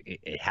quick.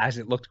 It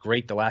hasn't looked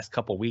great the last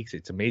couple of weeks.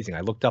 It's amazing.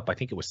 I looked up. I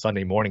think it was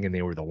Sunday morning, and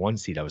they were the 1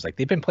 seed. I was like,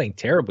 they've been playing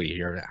terribly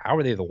here. How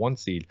are they the 1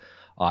 seed?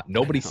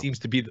 Nobody seems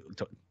to be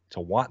to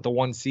want the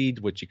 1 seed,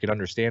 which you could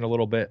understand a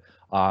little bit.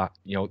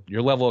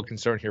 Your level of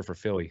concern here for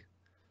Philly.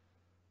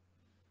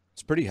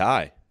 It's pretty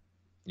high.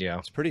 Yeah,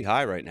 it's pretty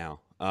high right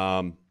now.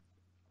 I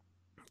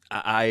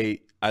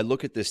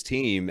look at this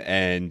team,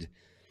 and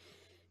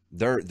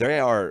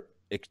they're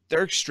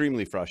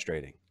extremely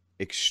frustrating.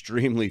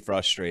 Extremely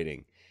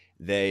frustrating.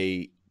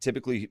 They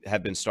typically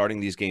have been starting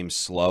these games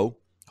slow.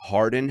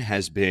 Harden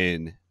has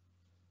been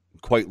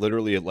quite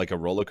literally like a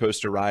roller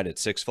coaster ride at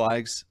Six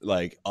Flags,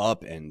 like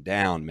up and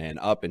down, man,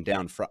 up and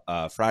down.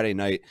 Friday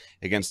night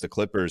against the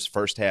Clippers,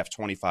 first half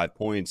 25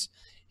 points.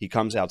 He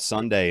comes out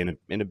Sunday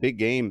in a big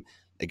game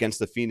against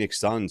the Phoenix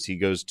Suns. He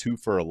goes 2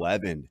 for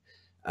 11.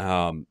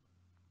 Him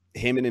and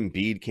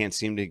Embiid can't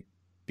seem to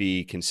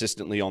be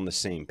consistently on the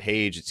same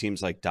page. It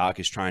seems like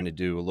Doc is trying to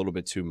do a little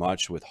bit too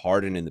much with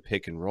Harden in the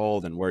pick and roll.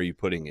 Then where are you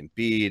putting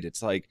Embiid?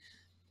 It's like,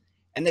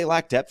 and they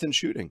lack depth in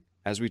shooting,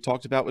 as we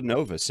talked about with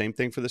Nova. Same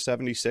thing for the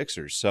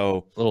 76ers.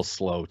 So a little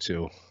slow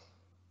too.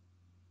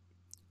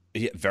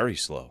 Yeah, very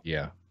slow.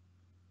 Yeah.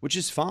 Which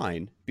is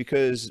fine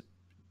because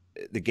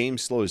the game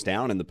slows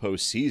down in the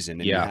postseason,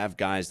 and you have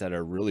guys that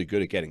are really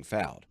good at getting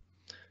fouled.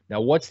 Now,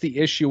 what's the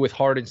issue with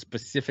Harden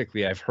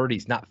specifically? I've heard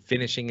he's not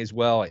finishing as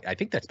well. I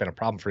think that's been a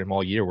problem for him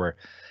all year where,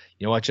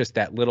 it's just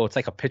that little – it's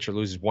like a pitcher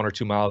loses 1 or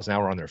 2 miles an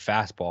hour on their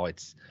fastball.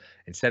 It's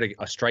instead of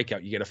a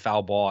strikeout, you get a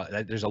foul ball.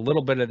 There's a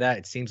little bit of that,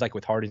 it seems like,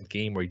 with Harden's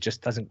game where he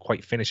just doesn't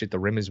quite finish at the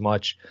rim as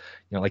much.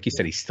 Like you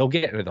said, he's still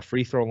getting to the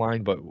free throw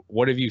line. But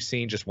what have you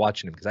seen just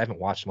watching him? Because I haven't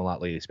watched him a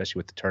lot lately, especially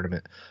with the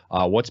tournament.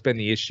 What's been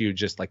the issue,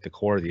 just like the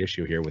core of the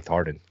issue here with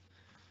Harden?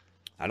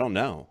 I don't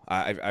know.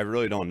 I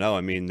really don't know.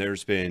 I mean,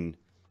 there's been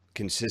 –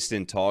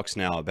 consistent talks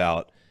now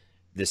about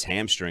this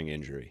hamstring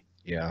injury.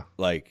 Yeah.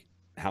 Like,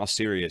 how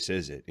serious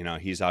is it?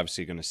 He's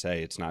obviously going to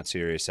say it's not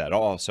serious at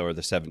all. So are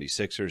the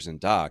 76ers and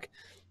Doc.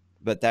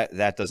 But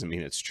that doesn't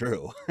mean it's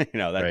true.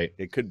 Right.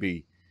 It could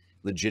be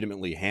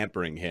legitimately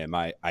hampering him.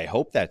 I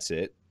hope that's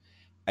it.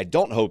 I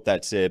don't hope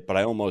that's it, but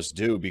I almost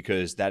do,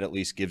 because that at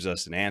least gives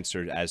us an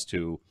answer as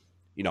to,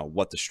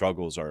 what the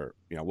struggles are,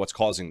 what's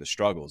causing the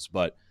struggles.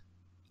 But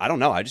I don't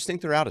know. I just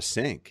think they're out of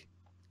sync.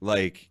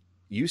 Like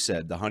you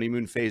said, the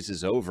honeymoon phase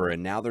is over,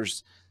 and now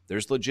there's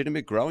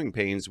legitimate growing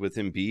pains with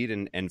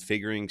Embiid and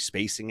figuring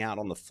spacing out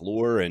on the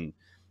floor and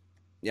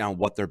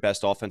what their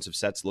best offensive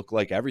sets look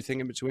like, everything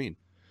in between.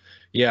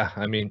 Yeah,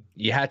 I mean,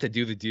 you had to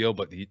do the deal,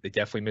 but they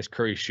definitely missed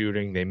Curry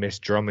shooting. They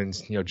missed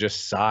Drummond's,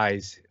 just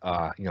size.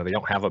 They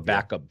don't have a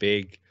backup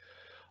big.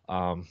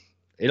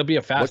 It'll be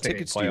a fascinating What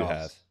tickets playoffs. do you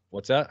have?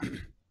 What's that?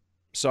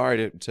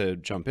 Sorry to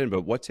jump in,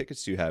 but what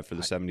tickets do you have for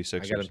the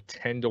 76ers? I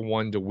got them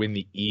 10-1 to win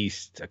the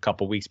East a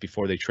couple weeks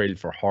before they traded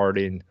for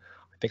Harden.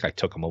 I think I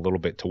took them a little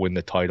bit to win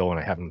the title, and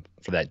I have them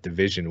for that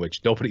division, which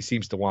nobody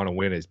seems to want to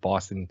win, as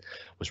Boston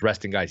was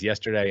resting guys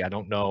yesterday. I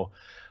don't know.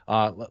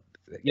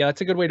 Yeah,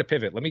 that's a good way to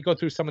pivot. Let me go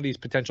through some of these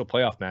potential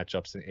playoff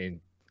matchups, and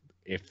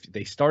if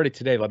they started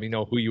today, let me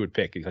know who you would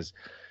pick, because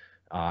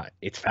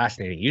it's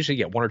fascinating. You usually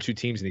get 1 or 2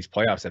 teams in these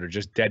playoffs that are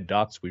just dead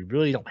ducks. We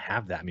really don't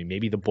have that. I mean,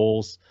 maybe the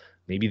Bulls,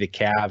 maybe the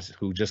Cavs,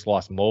 who just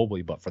lost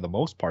Mobley, but for the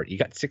most part, you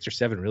got 6 or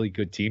 7 really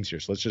good teams here.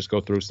 So let's just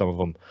go through some of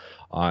them.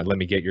 Let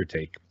me get your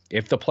take.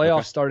 If the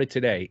playoffs started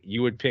today,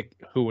 you would pick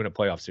who in a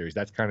playoff series?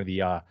 That's kind of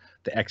the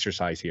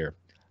exercise here.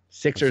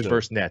 Sixers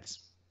versus Nets.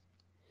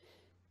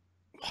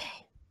 Wow.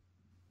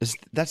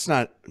 That's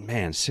not,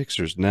 man,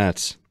 Sixers,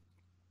 Nets.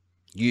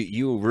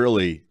 You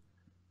really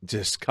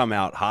just come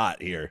out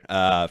hot here.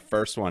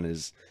 First one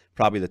is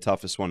probably the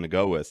toughest one to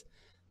go with.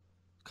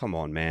 Come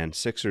on, man.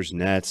 Sixers,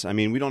 Nets. I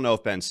mean, we don't know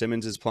if Ben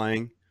Simmons is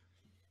playing,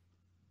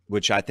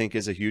 which I think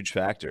is a huge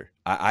factor.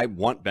 I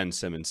want Ben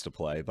Simmons to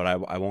play, but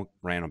I won't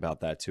rant about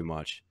that too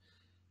much.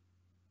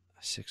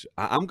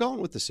 I'm going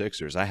with the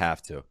Sixers. I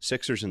have to.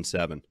 Sixers and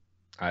 7.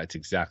 It's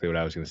exactly what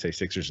I was going to say.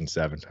 Sixers and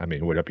 7. I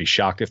mean, would I be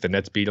shocked if the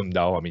Nets beat them?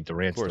 No. I mean,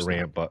 Durant's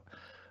Durant, but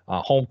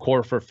home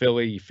court for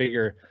Philly. You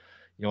figure,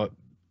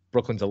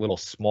 Brooklyn's a little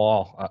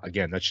small.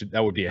 Again,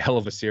 that would be a hell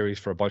of a series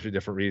for a bunch of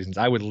different reasons.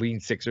 I would lean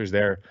Sixers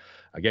there.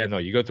 Again, though,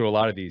 you go through a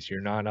lot of these.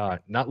 You're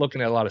not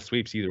looking at a lot of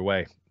sweeps either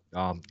way.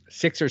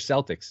 Sixers,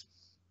 Celtics.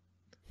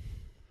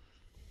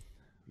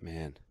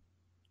 Man.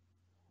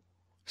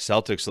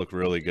 Celtics look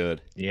really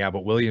good. Yeah,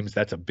 but Williams,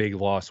 that's a big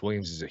loss.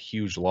 Williams is a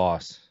huge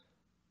loss.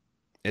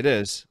 It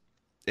is.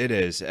 It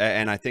is.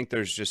 And I think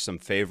there's just some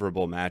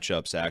favorable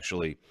matchups,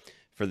 actually,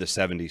 for the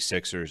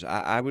 76ers.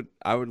 I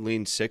would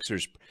lean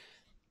Sixers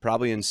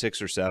probably in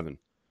 6 or 7.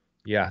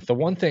 Yeah, the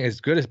one thing, as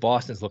good as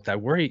Boston's looked, I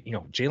worry,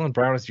 Jaylen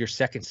Brown is your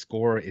second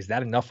scorer. Is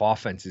that enough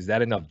offense? Is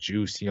that enough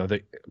juice?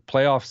 The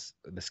playoffs,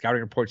 the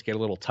scouting reports get a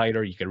little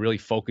tighter. You can really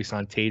focus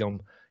on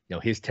Tatum,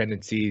 his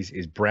tendencies.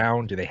 Is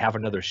Brown, do they have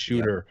another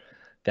shooter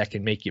that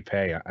can make you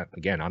pay?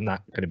 Again, I'm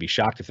not going to be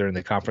shocked if they're in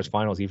the conference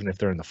finals, even if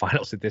they're in the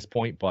finals at this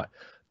point, but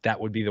that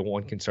would be the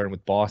one concern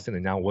with Boston.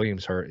 And now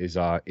Williams hurt is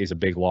a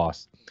big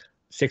loss.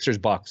 Sixers,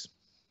 Bucks.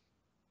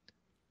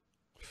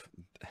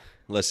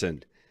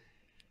 Listen,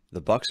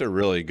 the Bucks are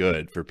really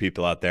good for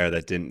people out there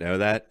that didn't know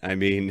that. I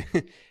mean,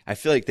 I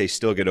feel like they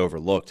still get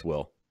overlooked,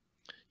 Will.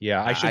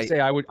 Yeah, I should say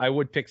I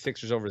would pick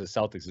Sixers over the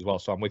Celtics as well,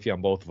 so I'm with you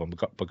on both of them,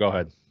 but go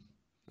ahead.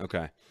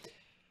 Okay.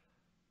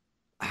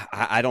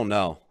 I don't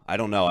know. I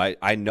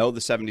know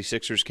the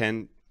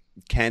 76ers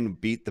can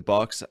beat the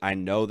Bucks. I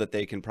know that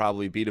they can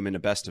probably beat them in a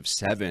best of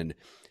 7.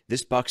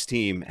 This Bucks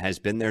team has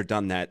been there,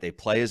 done that. They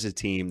play as a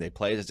team. They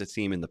play as a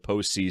team in the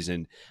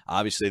postseason.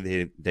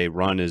 Obviously, they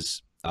run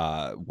as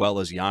well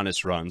as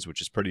Giannis runs,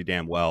 which is pretty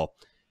damn well.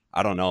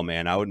 I don't know,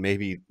 man. I would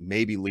maybe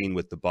lean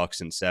with the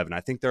Bucks in 7. I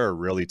think they're a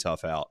really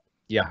tough out.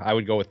 Yeah, I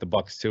would go with the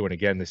Bucks too. And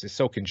again, this is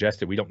so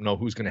congested. We don't know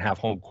who's going to have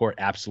home court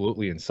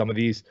absolutely in some of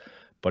these,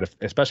 but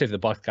especially if the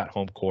Bucks got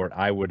home court,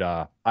 I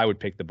would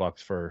pick the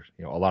Bucks for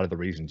a lot of the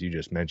reasons you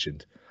just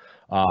mentioned.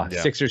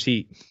 Sixers,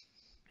 Heat.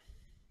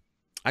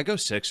 I go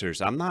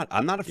Sixers. I'm not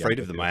afraid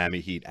of the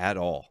Miami Heat at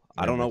all.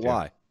 I don't know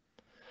why.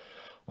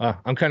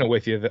 I'm kind of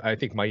with you. I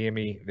think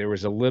Miami,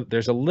 there's a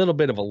little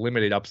bit of a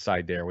limited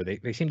upside there where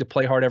they seem to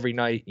play hard every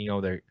night.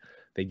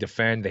 They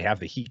defend. They have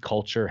the Heat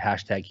culture,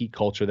 #Heat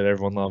culture that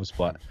everyone loves.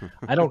 But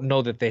I don't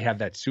know that they have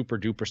that super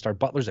duper star.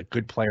 Butler's a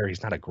good player.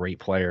 He's not a great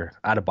player.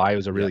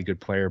 Adebayo's a really good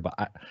player. But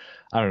I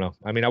don't know.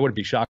 I mean, I wouldn't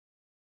be shocked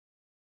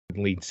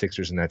to lead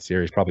Sixers in that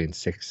series, probably in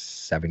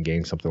 6-7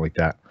 games, something like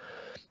that.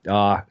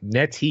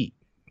 Nets, Heat.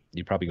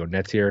 You'd probably go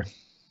Nets here.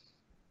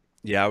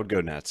 Yeah, I would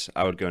go Nets.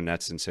 I would go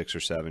Nets in 6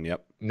 or 7.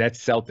 Yep. Nets,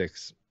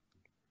 Celtics.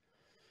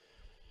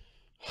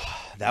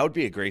 That would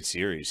be a great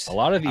series. A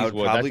lot of these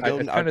would. That's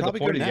kind of the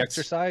point of the Nets.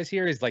 exercise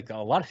here is like a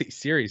lot of these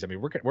series. I mean,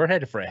 we're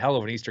headed for a hell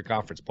of an Eastern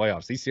Conference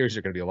playoffs. These series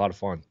are going to be a lot of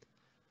fun.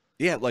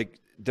 Yeah, like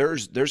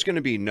there's going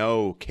to be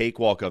no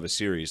cakewalk of a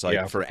series.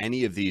 Like for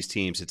any of these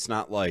teams, it's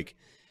not like,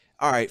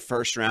 all right,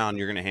 first round,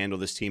 you're going to handle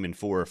this team in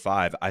 4 or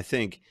 5. I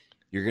think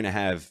you're going to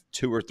have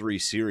 2 or 3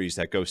 series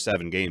that go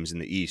 7 games in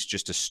the East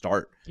just to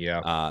start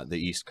the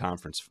East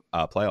Conference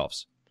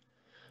playoffs.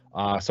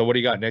 So what do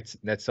you got? Nets,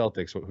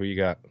 Celtics. Who you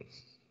got?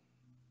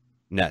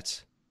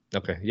 Nets.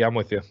 Okay. Yeah, I'm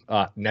with you.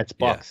 Nets,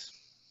 Bucks. Yeah.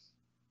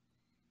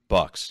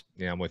 Bucks.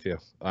 Yeah, I'm with you.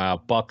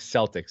 Bucks,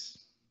 Celtics.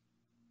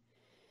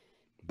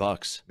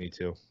 Bucks. Me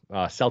too.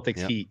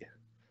 Celtics, Heat.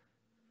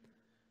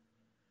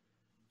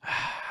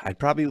 I'd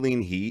probably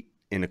lean Heat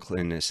in a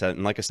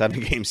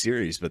 7-game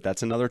series, but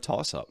that's another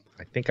toss-up.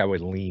 I think I would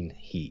lean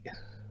Heat.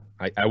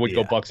 I would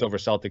go Bucks over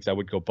Celtics. I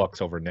would go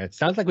Bucks over Nets.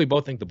 Sounds like we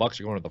both think the Bucks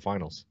are going to the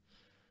finals.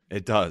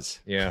 It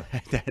does. Yeah.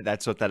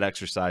 That's what that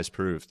exercise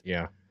proved.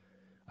 Yeah.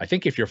 I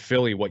think if you're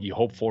Philly, what you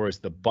hope for is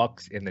the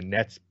Bucks and the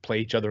Nets play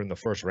each other in the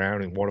first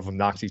round and one of them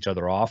knocks each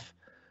other off.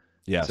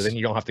 Yes. So then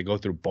you don't have to go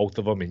through both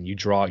of them and you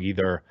draw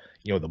either,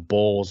 the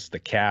Bulls, the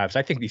Cavs.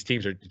 I think these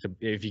teams are,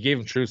 if you gave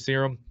them truth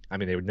serum, I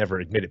mean, they would never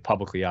admit it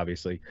publicly,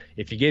 obviously.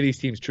 If you gave these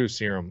teams truth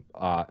serum,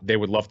 they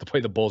would love to play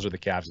the Bulls or the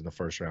Cavs in the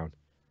first round.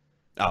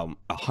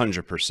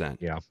 100%.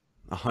 Yeah.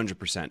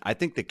 100%. I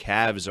think the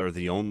Cavs are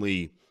the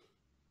only,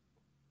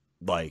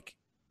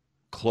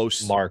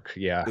 close mark.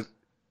 Yeah.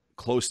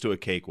 Close to a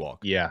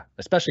cakewalk. Yeah.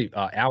 Especially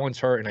Allen's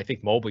hurt, and I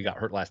think Mobley got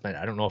hurt last night.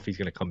 I don't know if he's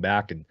going to come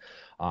back. And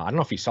I don't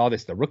know if you saw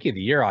this. The Rookie of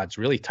the Year odds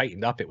really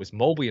tightened up. It was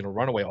Mobley in a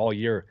runaway all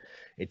year.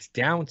 It's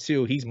down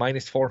to he's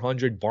minus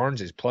 400.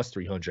 Barnes is plus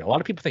 300. A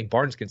lot of people think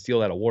Barnes can steal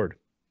that award.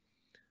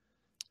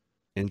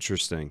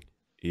 Interesting.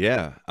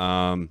 Yeah.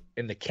 And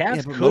the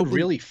Cavs could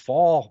really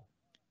fall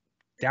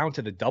down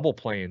to the double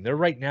play-in. They're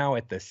right now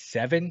at the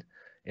 7,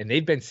 and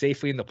they've been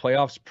safely in the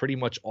playoffs pretty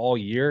much all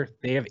year.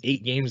 They have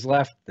 8 games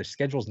left. Their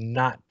schedule's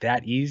not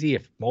that easy.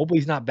 If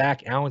Mobley's not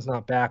back, Allen's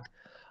not back,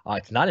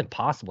 it's not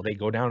impossible they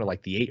go down to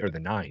like the 8 or the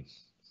 9.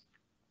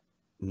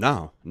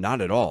 No,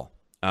 not at all.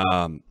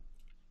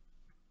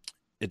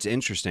 It's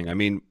interesting. I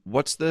mean,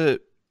 what's the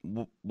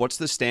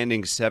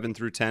standing 7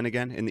 through 10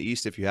 again in the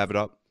East if you have it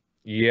up?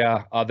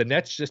 Yeah, the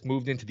Nets just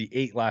moved into the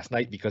 8 last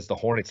night because the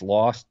Hornets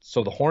lost.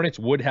 So the Hornets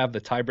would have the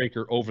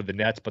tiebreaker over the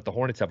Nets, but the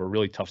Hornets have a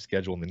really tough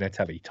schedule, and the Nets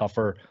have a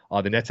tougher.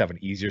 The Nets have an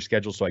easier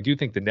schedule, so I do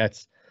think the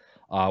Nets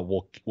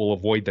will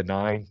avoid the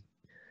 9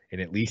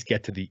 and at least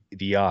get to the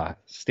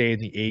stay in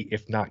the 8,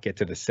 if not get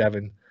to the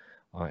 7.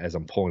 As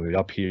I'm pulling it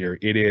up here,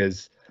 it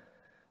is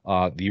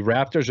the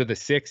Raptors are the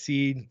 6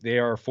 seed. They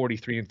are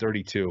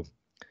 43-32.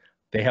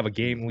 They have a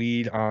game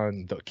lead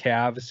on the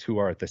Cavs, who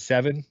are at the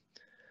 7.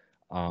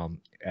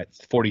 At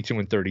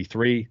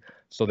 42-33.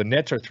 So the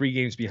Nets are 3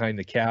 games behind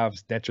the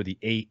Cavs. Nets are the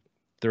 8,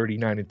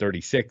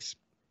 39-36.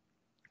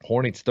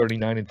 Hornets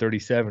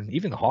 39-37.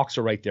 Even the Hawks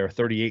are right there,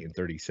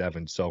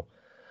 38-37. So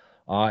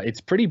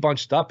it's pretty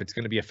bunched up. It's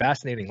going to be a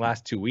fascinating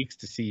last 2 weeks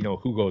to see,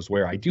 who goes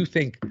where. I do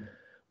think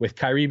with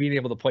Kyrie being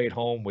able to play at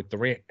home, with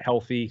Durant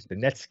healthy, the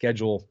Nets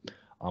schedule,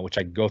 which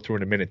I can go through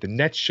in a minute, the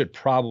Nets should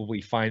probably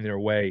find their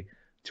way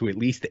to at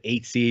least the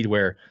 8 seed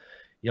where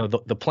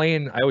the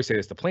play-in, I always say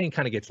this, the play-in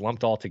kind of gets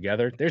lumped all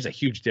together. There's a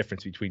huge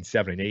difference between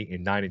 7 and 8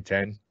 and 9 and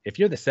 10. If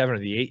you're the 7 or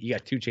the 8, you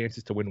got 2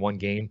 chances to win 1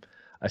 game,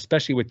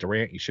 especially with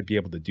Durant. You should be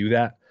able to do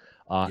that.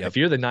 If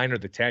you're the 9 or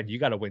the 10, you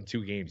got to win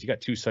 2 games. You got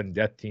 2 sudden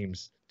death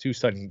teams, 2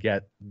 sudden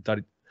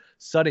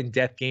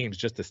death games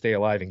just to stay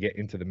alive and get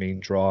into the main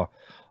draw.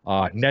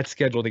 Nets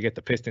schedule to get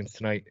the Pistons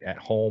tonight at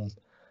home.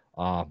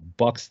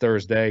 Bucks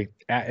Thursday,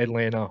 at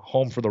Atlanta,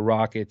 home for the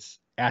Rockets,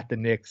 at the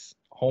Knicks,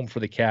 home for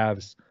the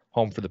Cavs,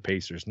 home for the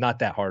Pacers. Not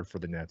that hard for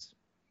the Nets.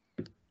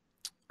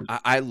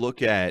 I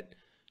look at,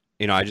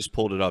 I just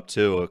pulled it up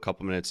too a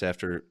couple minutes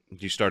after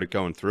you started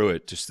going through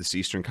it, just this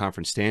Eastern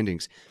Conference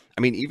standings.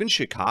 I mean, even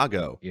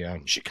Chicago. Yeah.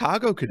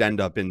 Chicago could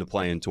end up in the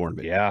play-in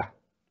tournament. Yeah.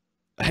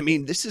 I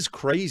mean, this is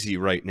crazy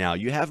right now.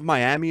 You have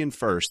Miami in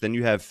first, then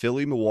you have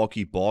Philly,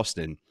 Milwaukee,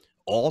 Boston,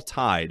 all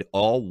tied,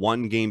 all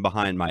 1 game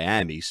behind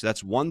Miami. So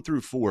that's 1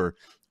 through 4,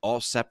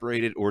 all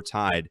separated or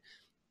tied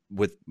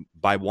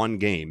by 1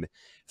 game.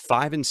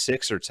 5 and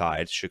 6 are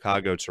tied,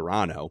 Chicago,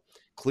 Toronto.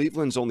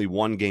 Cleveland's only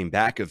 1 game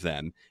back of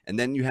them. And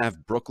then you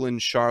have Brooklyn,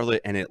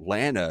 Charlotte, and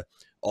Atlanta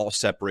all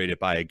separated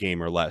by a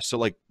game or less. So,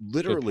 like,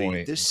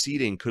 literally, this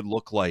seeding could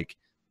look like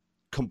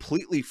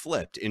completely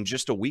flipped in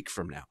just a week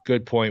from now.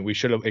 Good point. We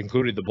should have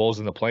included the Bulls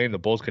in the play-in. The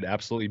Bulls could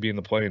absolutely be in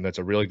the play-in. That's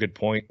a really good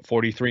point.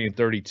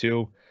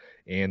 43-32.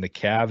 And the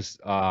Cavs,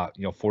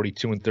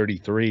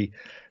 42-33.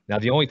 Now,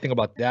 the only thing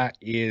about that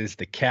is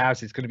the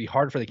Cavs, it's going to be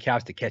hard for the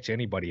Cavs to catch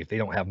anybody if they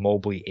don't have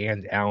Mobley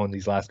and Allen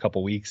these last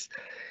couple weeks.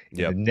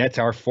 Yep. The Nets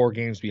are 4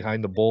 games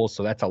behind the Bulls,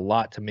 so that's a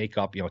lot to make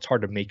up. It's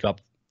hard to make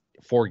up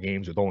 4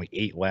 games with only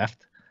 8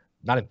 left.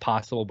 Not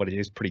impossible, but it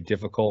is pretty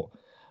difficult.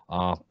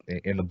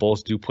 And the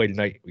Bulls do play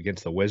tonight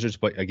against the Wizards.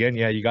 But, again,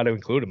 yeah, you got to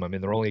include them. I mean,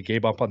 they're only a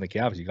game up on the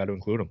Cavs. You got to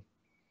include them.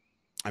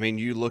 I mean,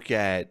 you look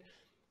at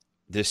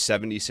this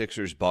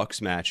 76ers-Bucks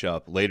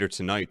matchup later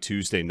tonight,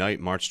 Tuesday night,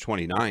 March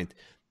 29th.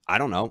 I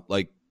don't know.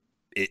 Like,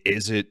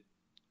 is it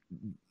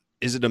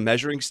a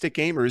measuring stick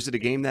game, or is it a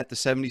game that the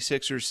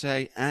 76ers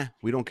say,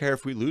 we don't care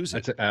if we lose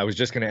it? I was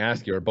just going to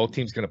ask you, are both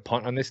teams going to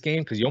punt on this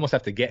game? Because you almost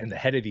have to get in the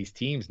head of these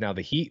teams. Now,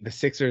 the Heat, the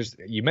Sixers,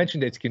 you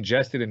mentioned it's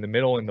congested in the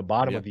middle and the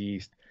bottom of the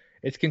East.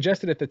 It's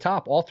congested at the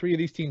top. All 3 of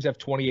these teams have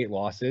 28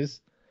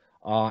 losses.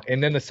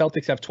 And then the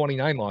Celtics have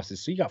 29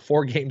 losses. So you got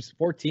 4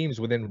 teams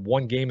within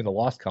 1 game in the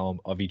loss column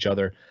of each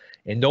other.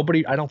 And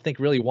nobody, I don't think,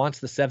 really wants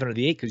the 7 or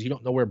the 8 because you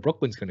don't know where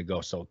Brooklyn's going to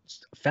go. So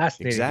it's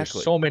fascinating. Exactly.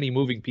 There's so many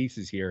moving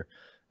pieces here.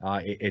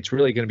 It's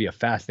really going to be a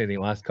fascinating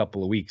last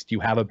couple of weeks. Do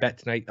you have a bet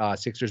tonight,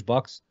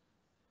 Sixers-Bucks?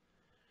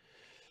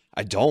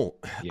 I don't.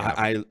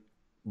 Yeah.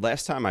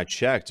 Last time I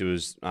checked, it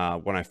was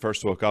when I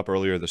first woke up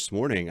earlier this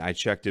morning. I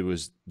checked, it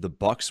was the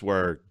Bucks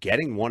were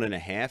getting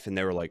 1.5, and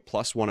they were like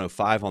plus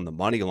 105 on the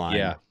money line.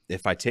 Yeah.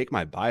 If I take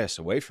my bias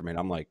away from it,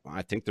 I'm like,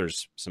 I think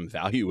there's some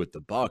value with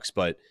the Bucks,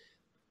 but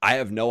I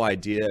have no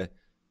idea.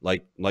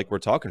 Like we're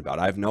talking about,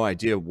 I have no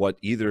idea what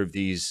either of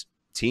these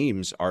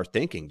teams are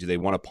thinking. Do they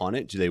want to punt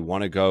it? Do they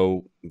want to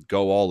go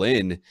all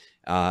in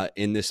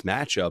this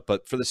matchup?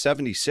 But for the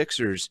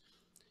 76ers,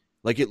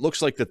 like, it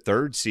looks like the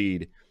 3rd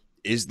seed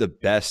is the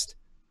best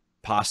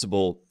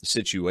possible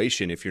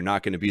situation if you're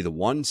not going to be the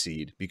 1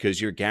 seed, because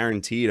you're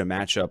guaranteed a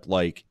matchup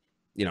like,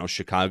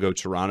 Chicago,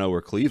 Toronto,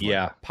 or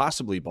Cleveland,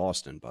 possibly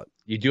Boston. But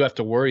you do have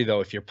to worry,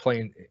 though, if you're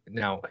playing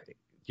now.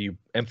 Do you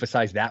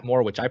emphasize that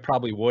more, which I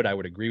probably would? I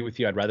would agree with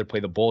you. I'd rather play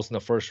the Bulls in the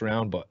first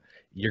round, but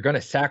you're going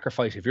to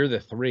sacrifice. If you're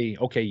the 3,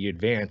 okay, you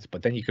advance,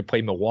 but then you could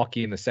play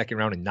Milwaukee in the second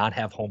round and not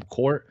have home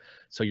court.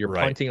 So you're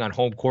punting on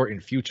home court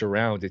in future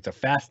rounds. It's a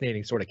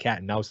fascinating sort of cat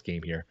and mouse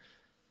game here.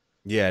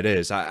 Yeah, it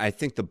is. I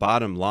think the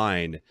bottom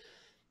line,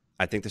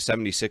 I think the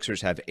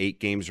 76ers have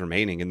 8 games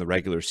remaining in the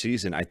regular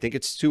season. I think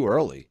it's too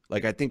early.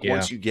 Like, I think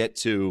once you get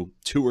to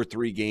 2 or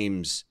 3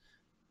 games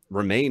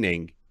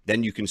remaining,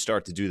 then you can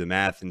start to do the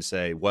math and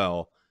say,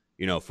 well,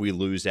 if we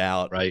lose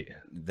out, right,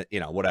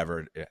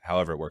 whatever,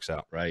 however it works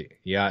out. Right.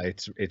 Yeah.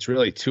 It's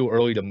really too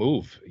early to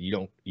move.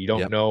 You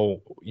don't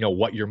know,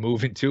 what you're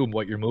moving to and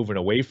what you're moving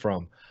away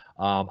from.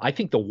 I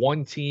think the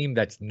one team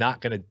that's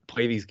not going to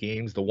play these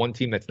games, the one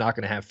team that's not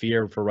going to have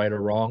fear for right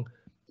or wrong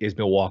is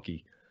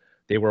Milwaukee.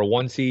 They were a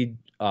 1 seed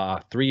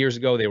 3 years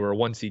ago. They were a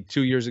 1 seed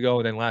 2 years ago.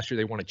 And then last year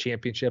they won a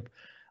championship.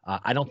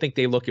 I don't think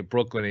they look at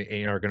Brooklyn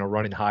and are going to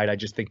run and hide. I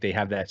just think they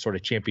have that sort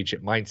of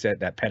championship mindset,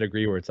 that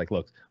pedigree where it's like,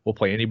 look, we'll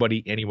play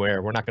anybody,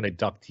 anywhere. We're not going to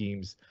duck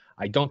teams.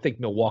 I don't think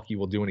Milwaukee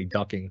will do any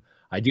ducking.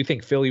 I do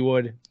think Philly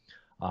would.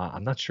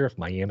 I'm not sure if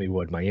Miami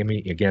would.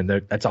 Miami, again,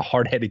 that's a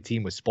hard-headed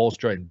team with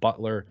Spoelstra and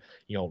Butler,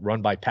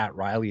 run by Pat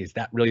Riley. Is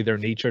that really their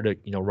nature to,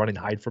 run and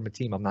hide from a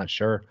team? I'm not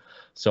sure.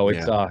 So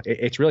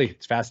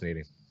it's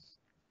fascinating.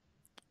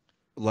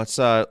 Let's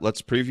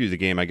preview the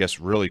game, I guess,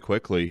 really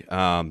quickly.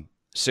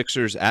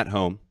 Sixers at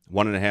home,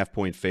 1.5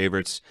 point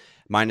favorites,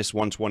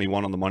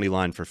 -121 on the money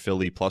line for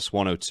Philly,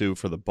 +102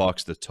 for the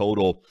Bucks. The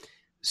total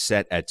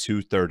set at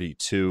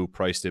 232,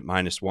 priced at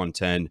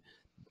 -110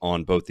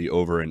 on both the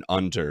over and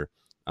under.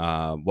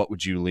 What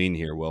would you lean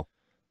here, Will?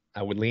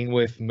 I would lean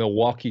with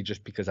Milwaukee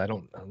just because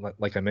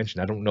like I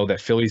mentioned, I don't know that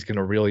Philly's going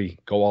to really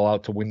go all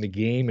out to win the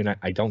game, and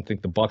I don't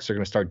think the Bucks are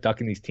going to start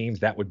ducking these teams.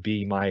 That would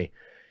be my,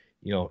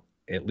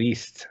 at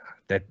least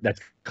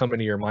that's coming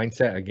to your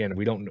mindset. Again,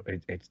 we don't.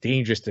 It's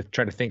dangerous to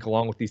try to think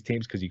along with these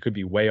teams because you could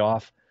be way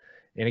off.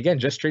 And again,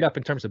 just straight up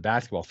in terms of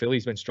basketball,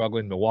 Philly's been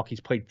struggling. Milwaukee's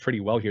played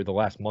pretty well here the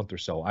last month or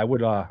so. I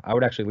would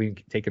actually lean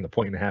taking the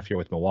 1.5 here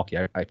with Milwaukee.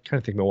 I kind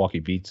of think Milwaukee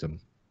beats them.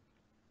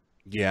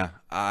 Yeah,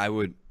 I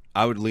would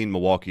lean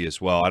Milwaukee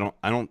as well.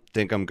 I don't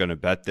think I'm going to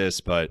bet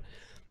this, but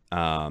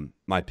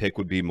my pick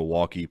would be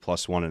Milwaukee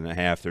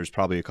 +1.5. There's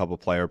probably a couple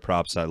player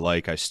props I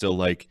like. I'm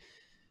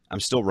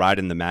still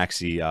riding the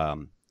Maxey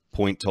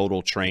point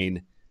total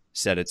train,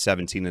 set at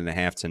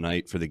 17.5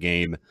 tonight for the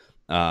game.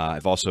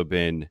 I've also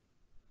been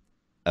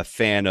a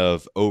fan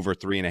of over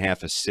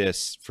 3.5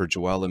 assists for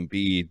Joel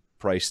Embiid,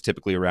 priced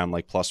typically around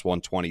like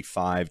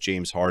 +125.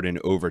 James Harden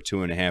over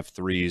 2.5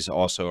 threes,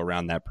 also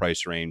around that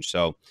price range.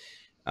 So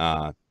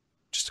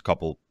just a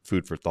couple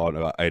food for thought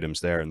items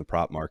there in the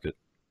prop market.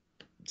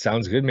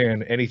 Sounds good,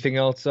 man. Anything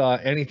else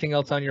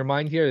on your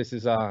mind here? This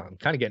is I'm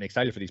kind of getting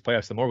excited for these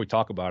playoffs. The more we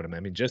talk about them, I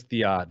mean, just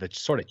the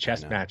sort of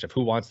chess match of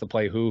who wants to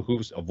play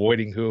who's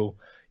avoiding who,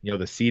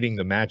 the seeding,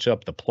 the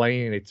matchup, the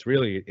playing. It's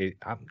really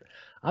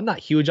I'm not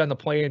huge on the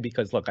play-in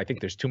because, look, I think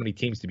there's too many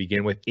teams to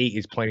begin with. 8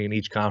 is playing in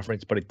each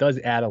conference, but it does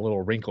add a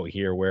little wrinkle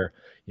here where,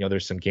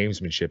 there's some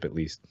gamesmanship at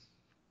least.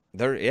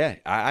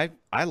 I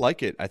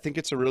like it. I think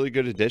it's a really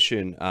good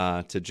addition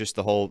to just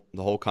the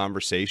whole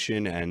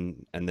conversation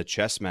and the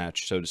chess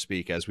match, so to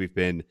speak, as we've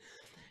been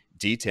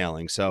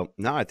detailing. So,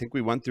 no, I think we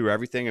went through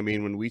everything. I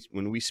mean,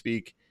 when we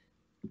speak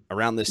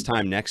around this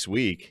time next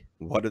week,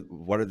 what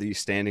are these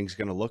standings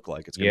going to look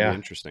like? It's going to be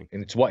interesting.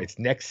 And it's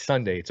next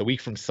Sunday. It's a week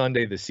from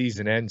Sunday the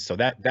season ends. So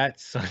that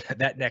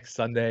next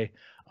Sunday,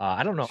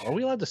 I don't know. Are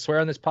we allowed to swear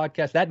on this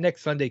podcast? That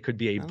next Sunday could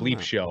be a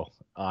bleep show.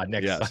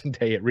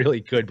 Sunday, it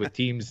really could, with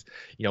teams,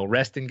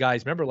 resting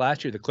guys. Remember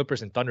last year, the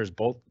Clippers and Thunder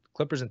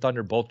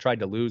both tried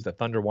to lose. The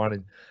Thunder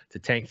wanted to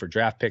tank for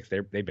draft picks.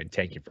 They've been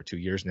tanking for 2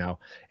 years now,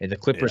 and the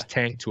Clippers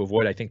tanked to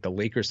avoid, I think, the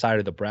Lakers side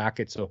of the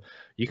bracket. So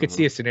you could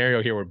see a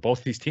scenario here where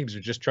both these teams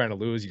are just trying to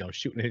lose,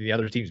 shooting into the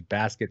other team's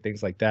basket,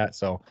 things like that.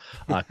 So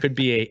could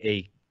be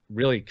a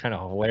really kind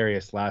of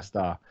hilarious last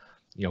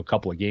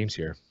couple of games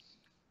here.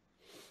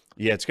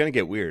 Yeah, it's going to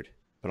get weird,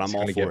 but I'm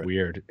all for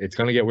it. It's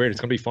going to get weird.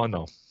 It's going to be fun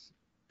though.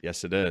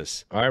 Yes, it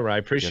is. All right, Ryan.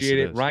 Appreciate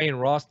it. Ryan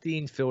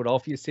Rothstein,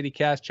 Philadelphia City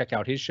Cast. Check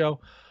out his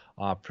show.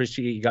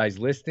 Appreciate you guys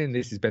listening.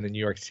 This has been the New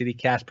York City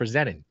Cast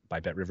presented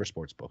by Bet River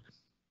Sportsbook.